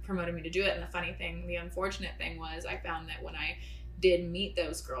what promoted me to do it. And the funny thing, the unfortunate thing was I found that when I did meet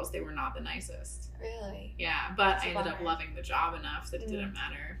those girls, they were not the nicest. Really? Yeah, but That's a I ended up bummer. loving the job enough that it didn't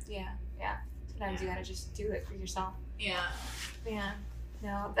matter. Yeah. Sometimes you gotta just do it for yourself. Yeah. Yeah.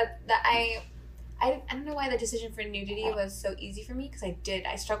 No, that I don't know why the decision for nudity was so easy for me, because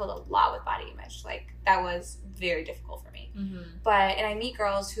I struggled a lot with body image. Like, that was very difficult for me. And I meet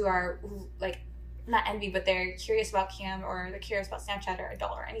girls who like, not envy, but they're curious about cam, or they're curious about Snapchat or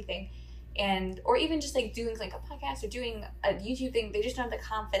adult or anything. Or even just, like, doing, like, a podcast or doing a YouTube thing. They just don't have the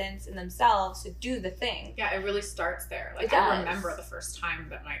confidence in themselves to do the thing. Yeah, it really starts there. Like, It does. I remember the first time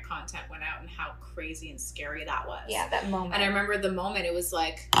that my content went out and how crazy and scary that was. Yeah, that moment. And I remember the moment, it was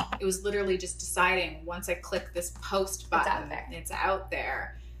literally just deciding, once I click this post button, out there. it's out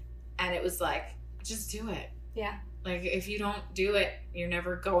there. And it was like, just do it. Yeah. Like, if you don't do it, you're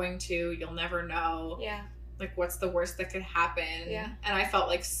never going to. You'll never know. Yeah. Like, what's the worst that could happen? Yeah. And I felt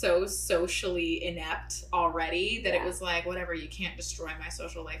like so socially inept already that Yeah. it was like, whatever, you can't destroy my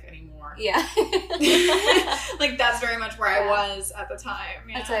social life anymore. Yeah. Like, that's very much where Yeah. I was at the time.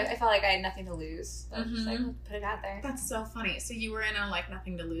 Yeah. That's why I felt like I had nothing to lose. So I was just like, Mhm. put it out there. That's so funny. So you were in a like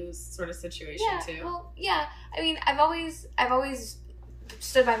nothing to lose sort of situation Yeah. too. Well, yeah. I mean, I've always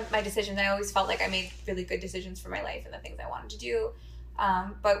stood by my decisions. I always felt like I made really good decisions for my life and the things I wanted to do.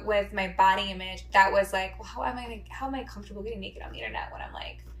 But with my body image, that was like, well, how am I comfortable getting naked on the internet when I'm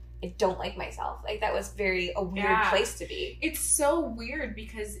like, I don't like myself? Like, that was a weird Yeah. place to be. It's so weird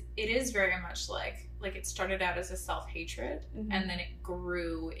because it is very much like it started out as a self-hatred Mhm. and then it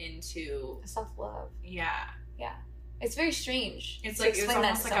grew into Self-love. yeah. It's very strange. It's to like it was explain that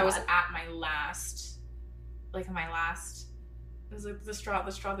almost to like I was someone. at my last it was like the straw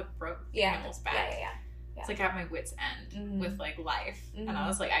that broke the camel's back. Yeah. It's like at my wit's end Mhm. with like life. And I Mhm.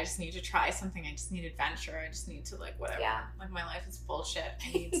 was like, I just need to try something. I just need adventure. I just need to like whatever. Yeah. Like my life is bullshit.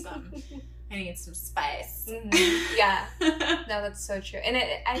 I need some spice. Mhm. Yeah. No, that's so true. And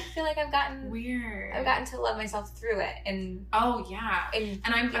I feel like I've gotten Weird. to love myself through it. And Oh yeah. And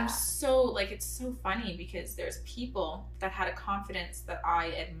yeah. I'm so like, it's so funny because there's people that had a confidence that I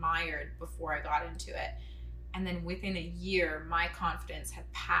admired before I got into it. And then within a year, my confidence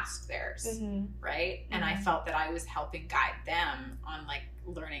had passed theirs, right? And I Mhm. felt that I was helping guide them on like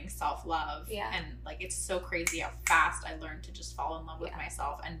learning self-love. Yeah. And like, it's so crazy how fast I learned to just fall in love with Yeah.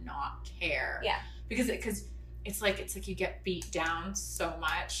 myself and not care. Yeah. Because it's like you get beat down so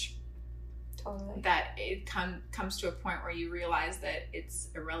much totally. that it comes to a point where you realize that it's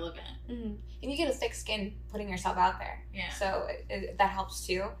irrelevant. Mhm. And you get a thick skin putting yourself out there. Yeah. So that helps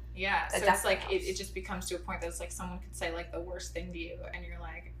too. Yeah. That So it's like, definitely helps. it just becomes to a point that it's like someone could say like the worst thing to you and you're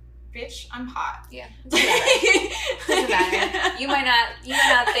like, bitch, I'm hot. Yeah. It doesn't matter. You might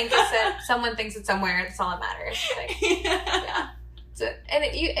not think it's it. Someone thinks it's somewhere. That's all that matters. Like, yeah. So, and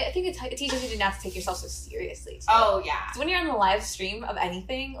I think it teaches you to not to take yourself so seriously. Too. Oh, yeah. So when you're on the live stream of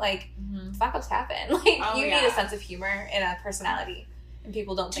anything, like, Mm-hmm. fuck ups happen. Like, Oh, you yeah. need a sense of humor and a personality. And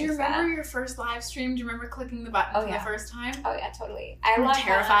people don't Do think you remember that. your first live stream? Do you remember clicking the button Oh, for yeah. the first time? Oh, yeah, totally. You were love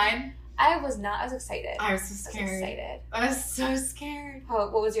terrified? I was not. I was excited. I was so I was scared. excited. I was so scared.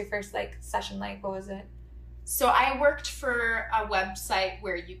 What was your first, like, session like? What was it? So I worked for a website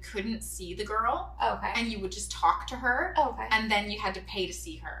where you couldn't see the girl Oh, okay. and you would just talk to her Oh, okay. and then you had to pay to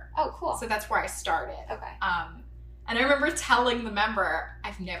see her. Oh, cool. So that's where I started. Okay. And I remember telling the member,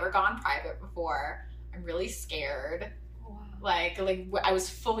 I've never gone private before. I'm really scared. Wow. Like I was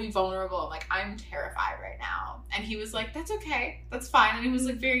fully vulnerable. I'm like, I'm terrified right now. And he was like, that's okay. That's fine. And he was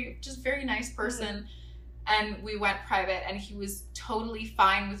like very nice person. And we went private and he was totally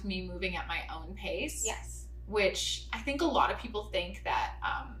fine with me moving at my own pace. Yes. Which I think a lot of people think that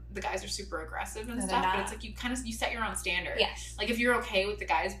the guys are super aggressive and No, they're stuff, but not. it's like you set your own standard. Yes. Like if you're okay with the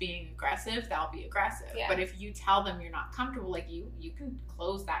guys being aggressive, they'll be aggressive. Yeah. But if you tell them you're not comfortable, like you can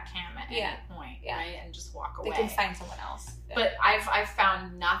close that cam at Yeah. any point, Yeah. right? And just walk They away. can find someone else. Yeah. But I've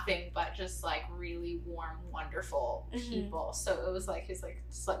found nothing but just like really warm, wonderful Mhm. people. So it was like he's like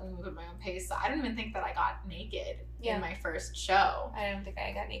just let me move at my own pace. So I don't even think that I got naked Yeah. in my first show. I don't think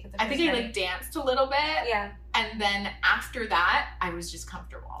I got naked the I first think I night. like danced a little bit. Yeah. And then after that, I was just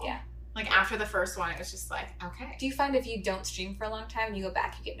comfortable. Yeah. Like after the first one, it was just like, okay. Do you find if you don't stream for a long time and you go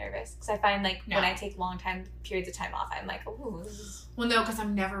back, you get nervous? Because I find like No. when I take periods of time off, I'm like, oh, this is Well, no, because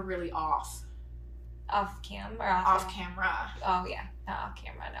I'm never really off off cam or off camera. Oh yeah, not off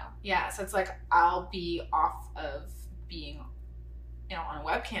camera. No. Yeah, so it's like I'll be off of being, on a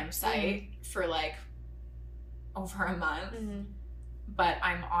webcam site for like over a month. Mm-hmm. But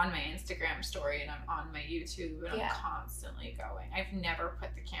I'm on my Instagram story and I'm on my YouTube and Yeah. I'm constantly going. I've never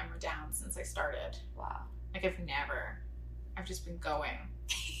put the camera down since I started. Wow. Like I've just been going.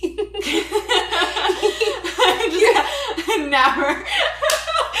 Yeah. I never.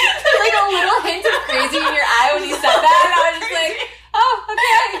 Like a little hint of crazy in your eye when you said that, and I was just like, oh,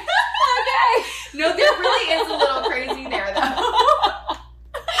 okay. No, there really is a little crazy there though.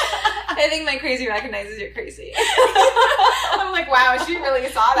 I think my crazy recognizes you're crazy. I'm like, wow, she really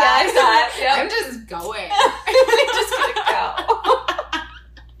saw that. Yeah, I saw it. Yep. I'm just going. I'm just gonna go.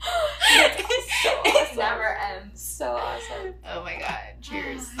 It never ends. So awesome. Oh my god.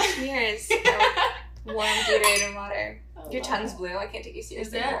 Cheers. Cheers. I like warm Gatorade and water. Oh, Your wow. tongue's blue. I can't take you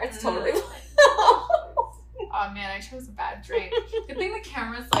seriously Is it? anymore. It's totally blue. Oh man, I chose a bad drink. Good thing the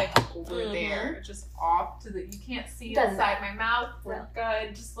camera's like over Mhm. there, just off so that you can't see Doesn't inside matter. my mouth. We're No.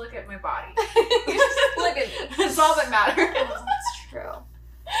 good. Just look at my body. Look at me. That's all that matters. Oh, that's true.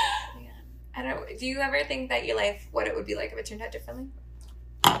 Man. I don't know. Do you ever think that your life, what it would be like if it turned out differently?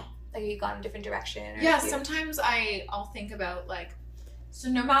 Like if you gone a different direction? Or Yeah, sometimes I'll think about like, so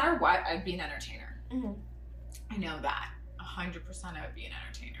no matter what, I'd be an entertainer. Mm-hmm. I know that 100% I would be an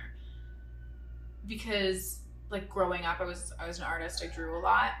entertainer, because like growing up, I was an artist. I drew a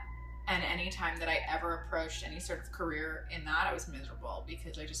lot, and any time that I ever approached any sort of career in that, I was miserable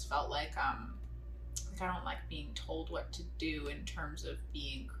because I just felt like I don't like being told what to do in terms of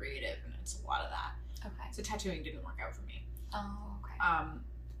being creative, and it's a lot of that. Okay. So tattooing didn't work out for me. Oh, okay.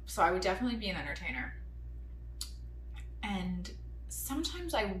 So I would definitely be an entertainer. And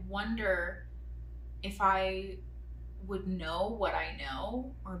sometimes I wonder if I would know what I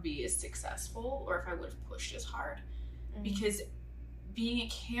know or be as successful, or if I would have pushed as hard. Mm-hmm. Because being a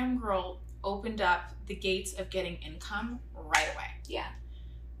cam girl opened up the gates of getting income right away. Yeah.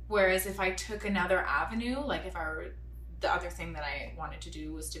 Whereas if I took another avenue, like if I were, the other thing that I wanted to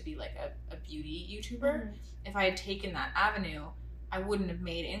do was to be like a beauty YouTuber. Mm-hmm. If I had taken that avenue, I wouldn't have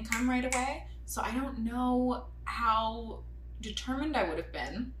made income right away. So I don't know how determined I would have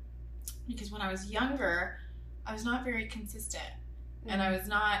been, because when I was younger, I was not very consistent. Mm-hmm. And I was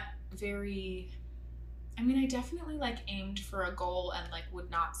not very, I mean, I definitely like aimed for a goal and like would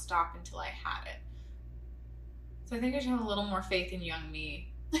not stop until I had it. So I think I should have a little more faith in young me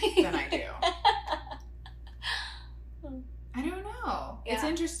than I do. I don't know. Yeah. It's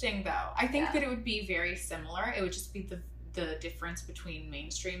interesting though. I think that it would be very similar. It would just be the difference between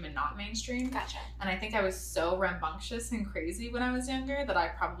mainstream and not mainstream. Gotcha. And I think I was so rambunctious and crazy when I was younger that I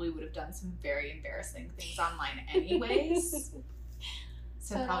probably would have done some very embarrassing things online anyways.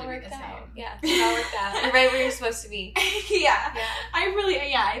 So it'd probably be the same. Yeah, it all worked out. You're right where you're supposed to be. Yeah.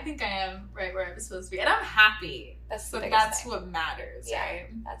 I think I am right where I'm supposed to be. And I'm happy. That's the biggest biggest thing. What matters, right?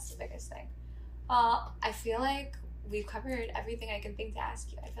 That's the biggest thing. I feel like we've covered everything I can think to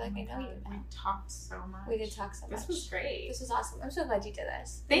ask you. I feel like I know you now. We talked so much. We did talk so much. This was great. This was awesome. I'm so glad you did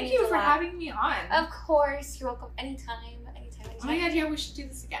this. Thank you for having me on. Of course. You're welcome. Anytime. Oh my god, yeah, we should do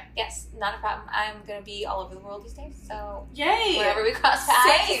this again. Yes, not a problem. I'm going to be all over the world these days, so... Yay! Wherever we cross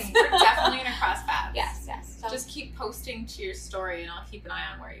paths. Same! We're definitely going to cross paths. Yes. So just keep posting to your story, and I'll keep an eye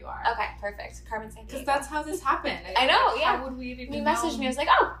on where you are. Okay, perfect. Carmen San Diego. Because that's how this happened. I know, yeah. How would we have even You messaged me, I was like,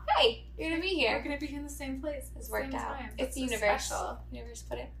 oh, hey, you're going to be here. We're going to be in the same place. It's worked out. It's the universe. Special. The universe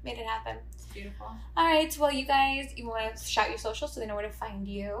made it happen. It's beautiful. All right, well, you guys, you want to shout your socials so they know where to find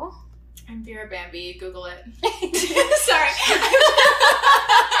you? I'm Vera Bambi. Google it. Sorry.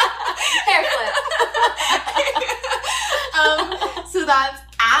 Hair flip. So that's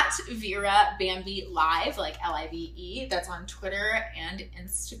at Vera Bambi Live, like Live. That's on Twitter and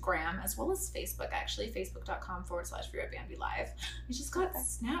Instagram, as well as Facebook, actually. Facebook.com/Vera Bambi Live. I just got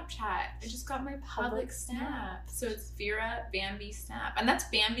Snapchat. I just got my public Snap. So it's Vera Bambi Snap. And that's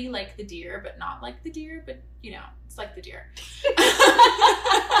Bambi like the deer, but not like the deer, but you know, it's like the deer.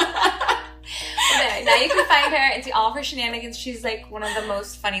 Okay, now you can find her and see all of her shenanigans. She's like one of the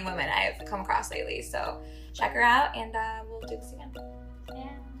most funny women I've come across lately. So check her out, and we'll do this again. Yeah.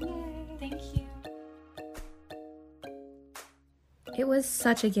 Yay. Thank you. It was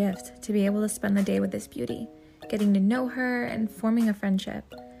such a gift to be able to spend the day with this beauty, getting to know her and forming a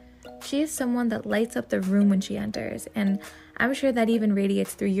friendship. She is someone that lights up the room when she enters, and I'm sure that even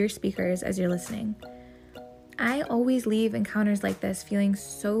radiates through your speakers as you're listening. I always leave encounters like this feeling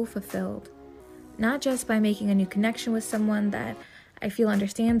so fulfilled, not just by making a new connection with someone that I feel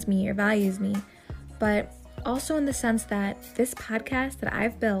understands me or values me, but also in the sense that this podcast that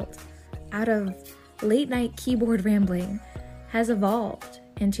I've built out of late night keyboard rambling has evolved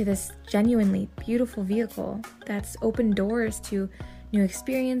into this genuinely beautiful vehicle that's opened doors to new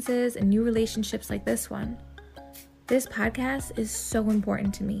experiences and new relationships like this one. This podcast is so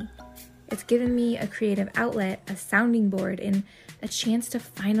important to me. It's given me a creative outlet, a sounding board, and a chance to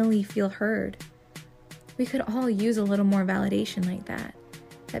finally feel heard. We could all use a little more validation like that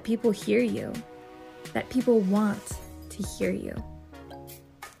people hear you, that people want to hear you,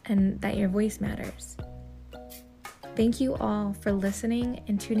 and that your voice matters. Thank you all for listening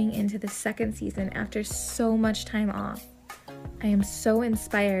and tuning into the second season after so much time off. I am so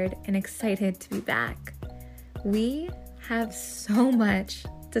inspired and excited to be back. We have so much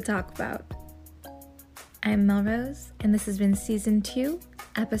to talk about. I'm Melrose, and this has been Season 2,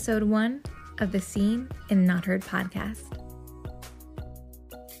 Episode 1 of the Seen and Not Heard podcast.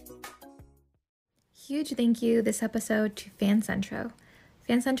 Huge thank you this episode to FanCentro.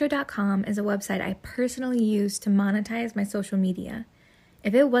 FanCentro.com is a website I personally use to monetize my social media.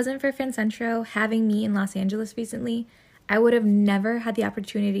 If it wasn't for FanCentro having me in Los Angeles recently, I would have never had the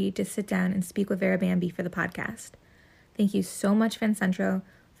opportunity to sit down and speak with Vera Bambi for the podcast. Thank you so much, FanCentro,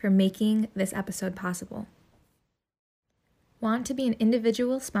 for making this episode possible. Want to be an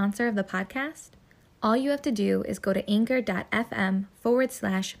individual sponsor of the podcast? All you have to do is go to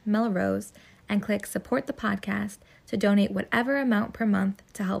anchor.fm/Melrose and click support the podcast to donate whatever amount per month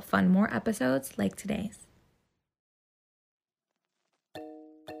to help fund more episodes like today's.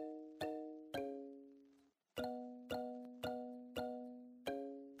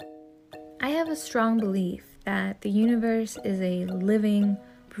 I have a strong belief that the universe is a living,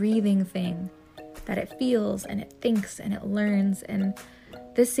 breathing thing, that it feels and it thinks and it learns, and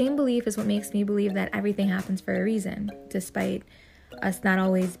this same belief is what makes me believe that everything happens for a reason, despite us not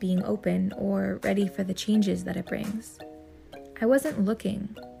always being open or ready for the changes that it brings. I wasn't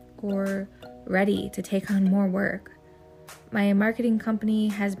looking or ready to take on more work. My marketing company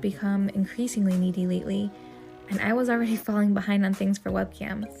has become increasingly needy lately, and I was already falling behind on things for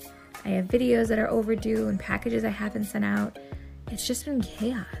webcams. I have videos that are overdue and packages I haven't sent out. It's just been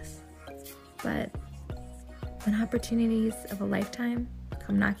chaos. But when opportunities of a lifetime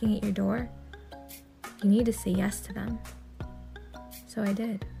come knocking at your door, you need to say yes to them. So I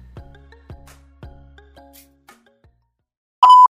did.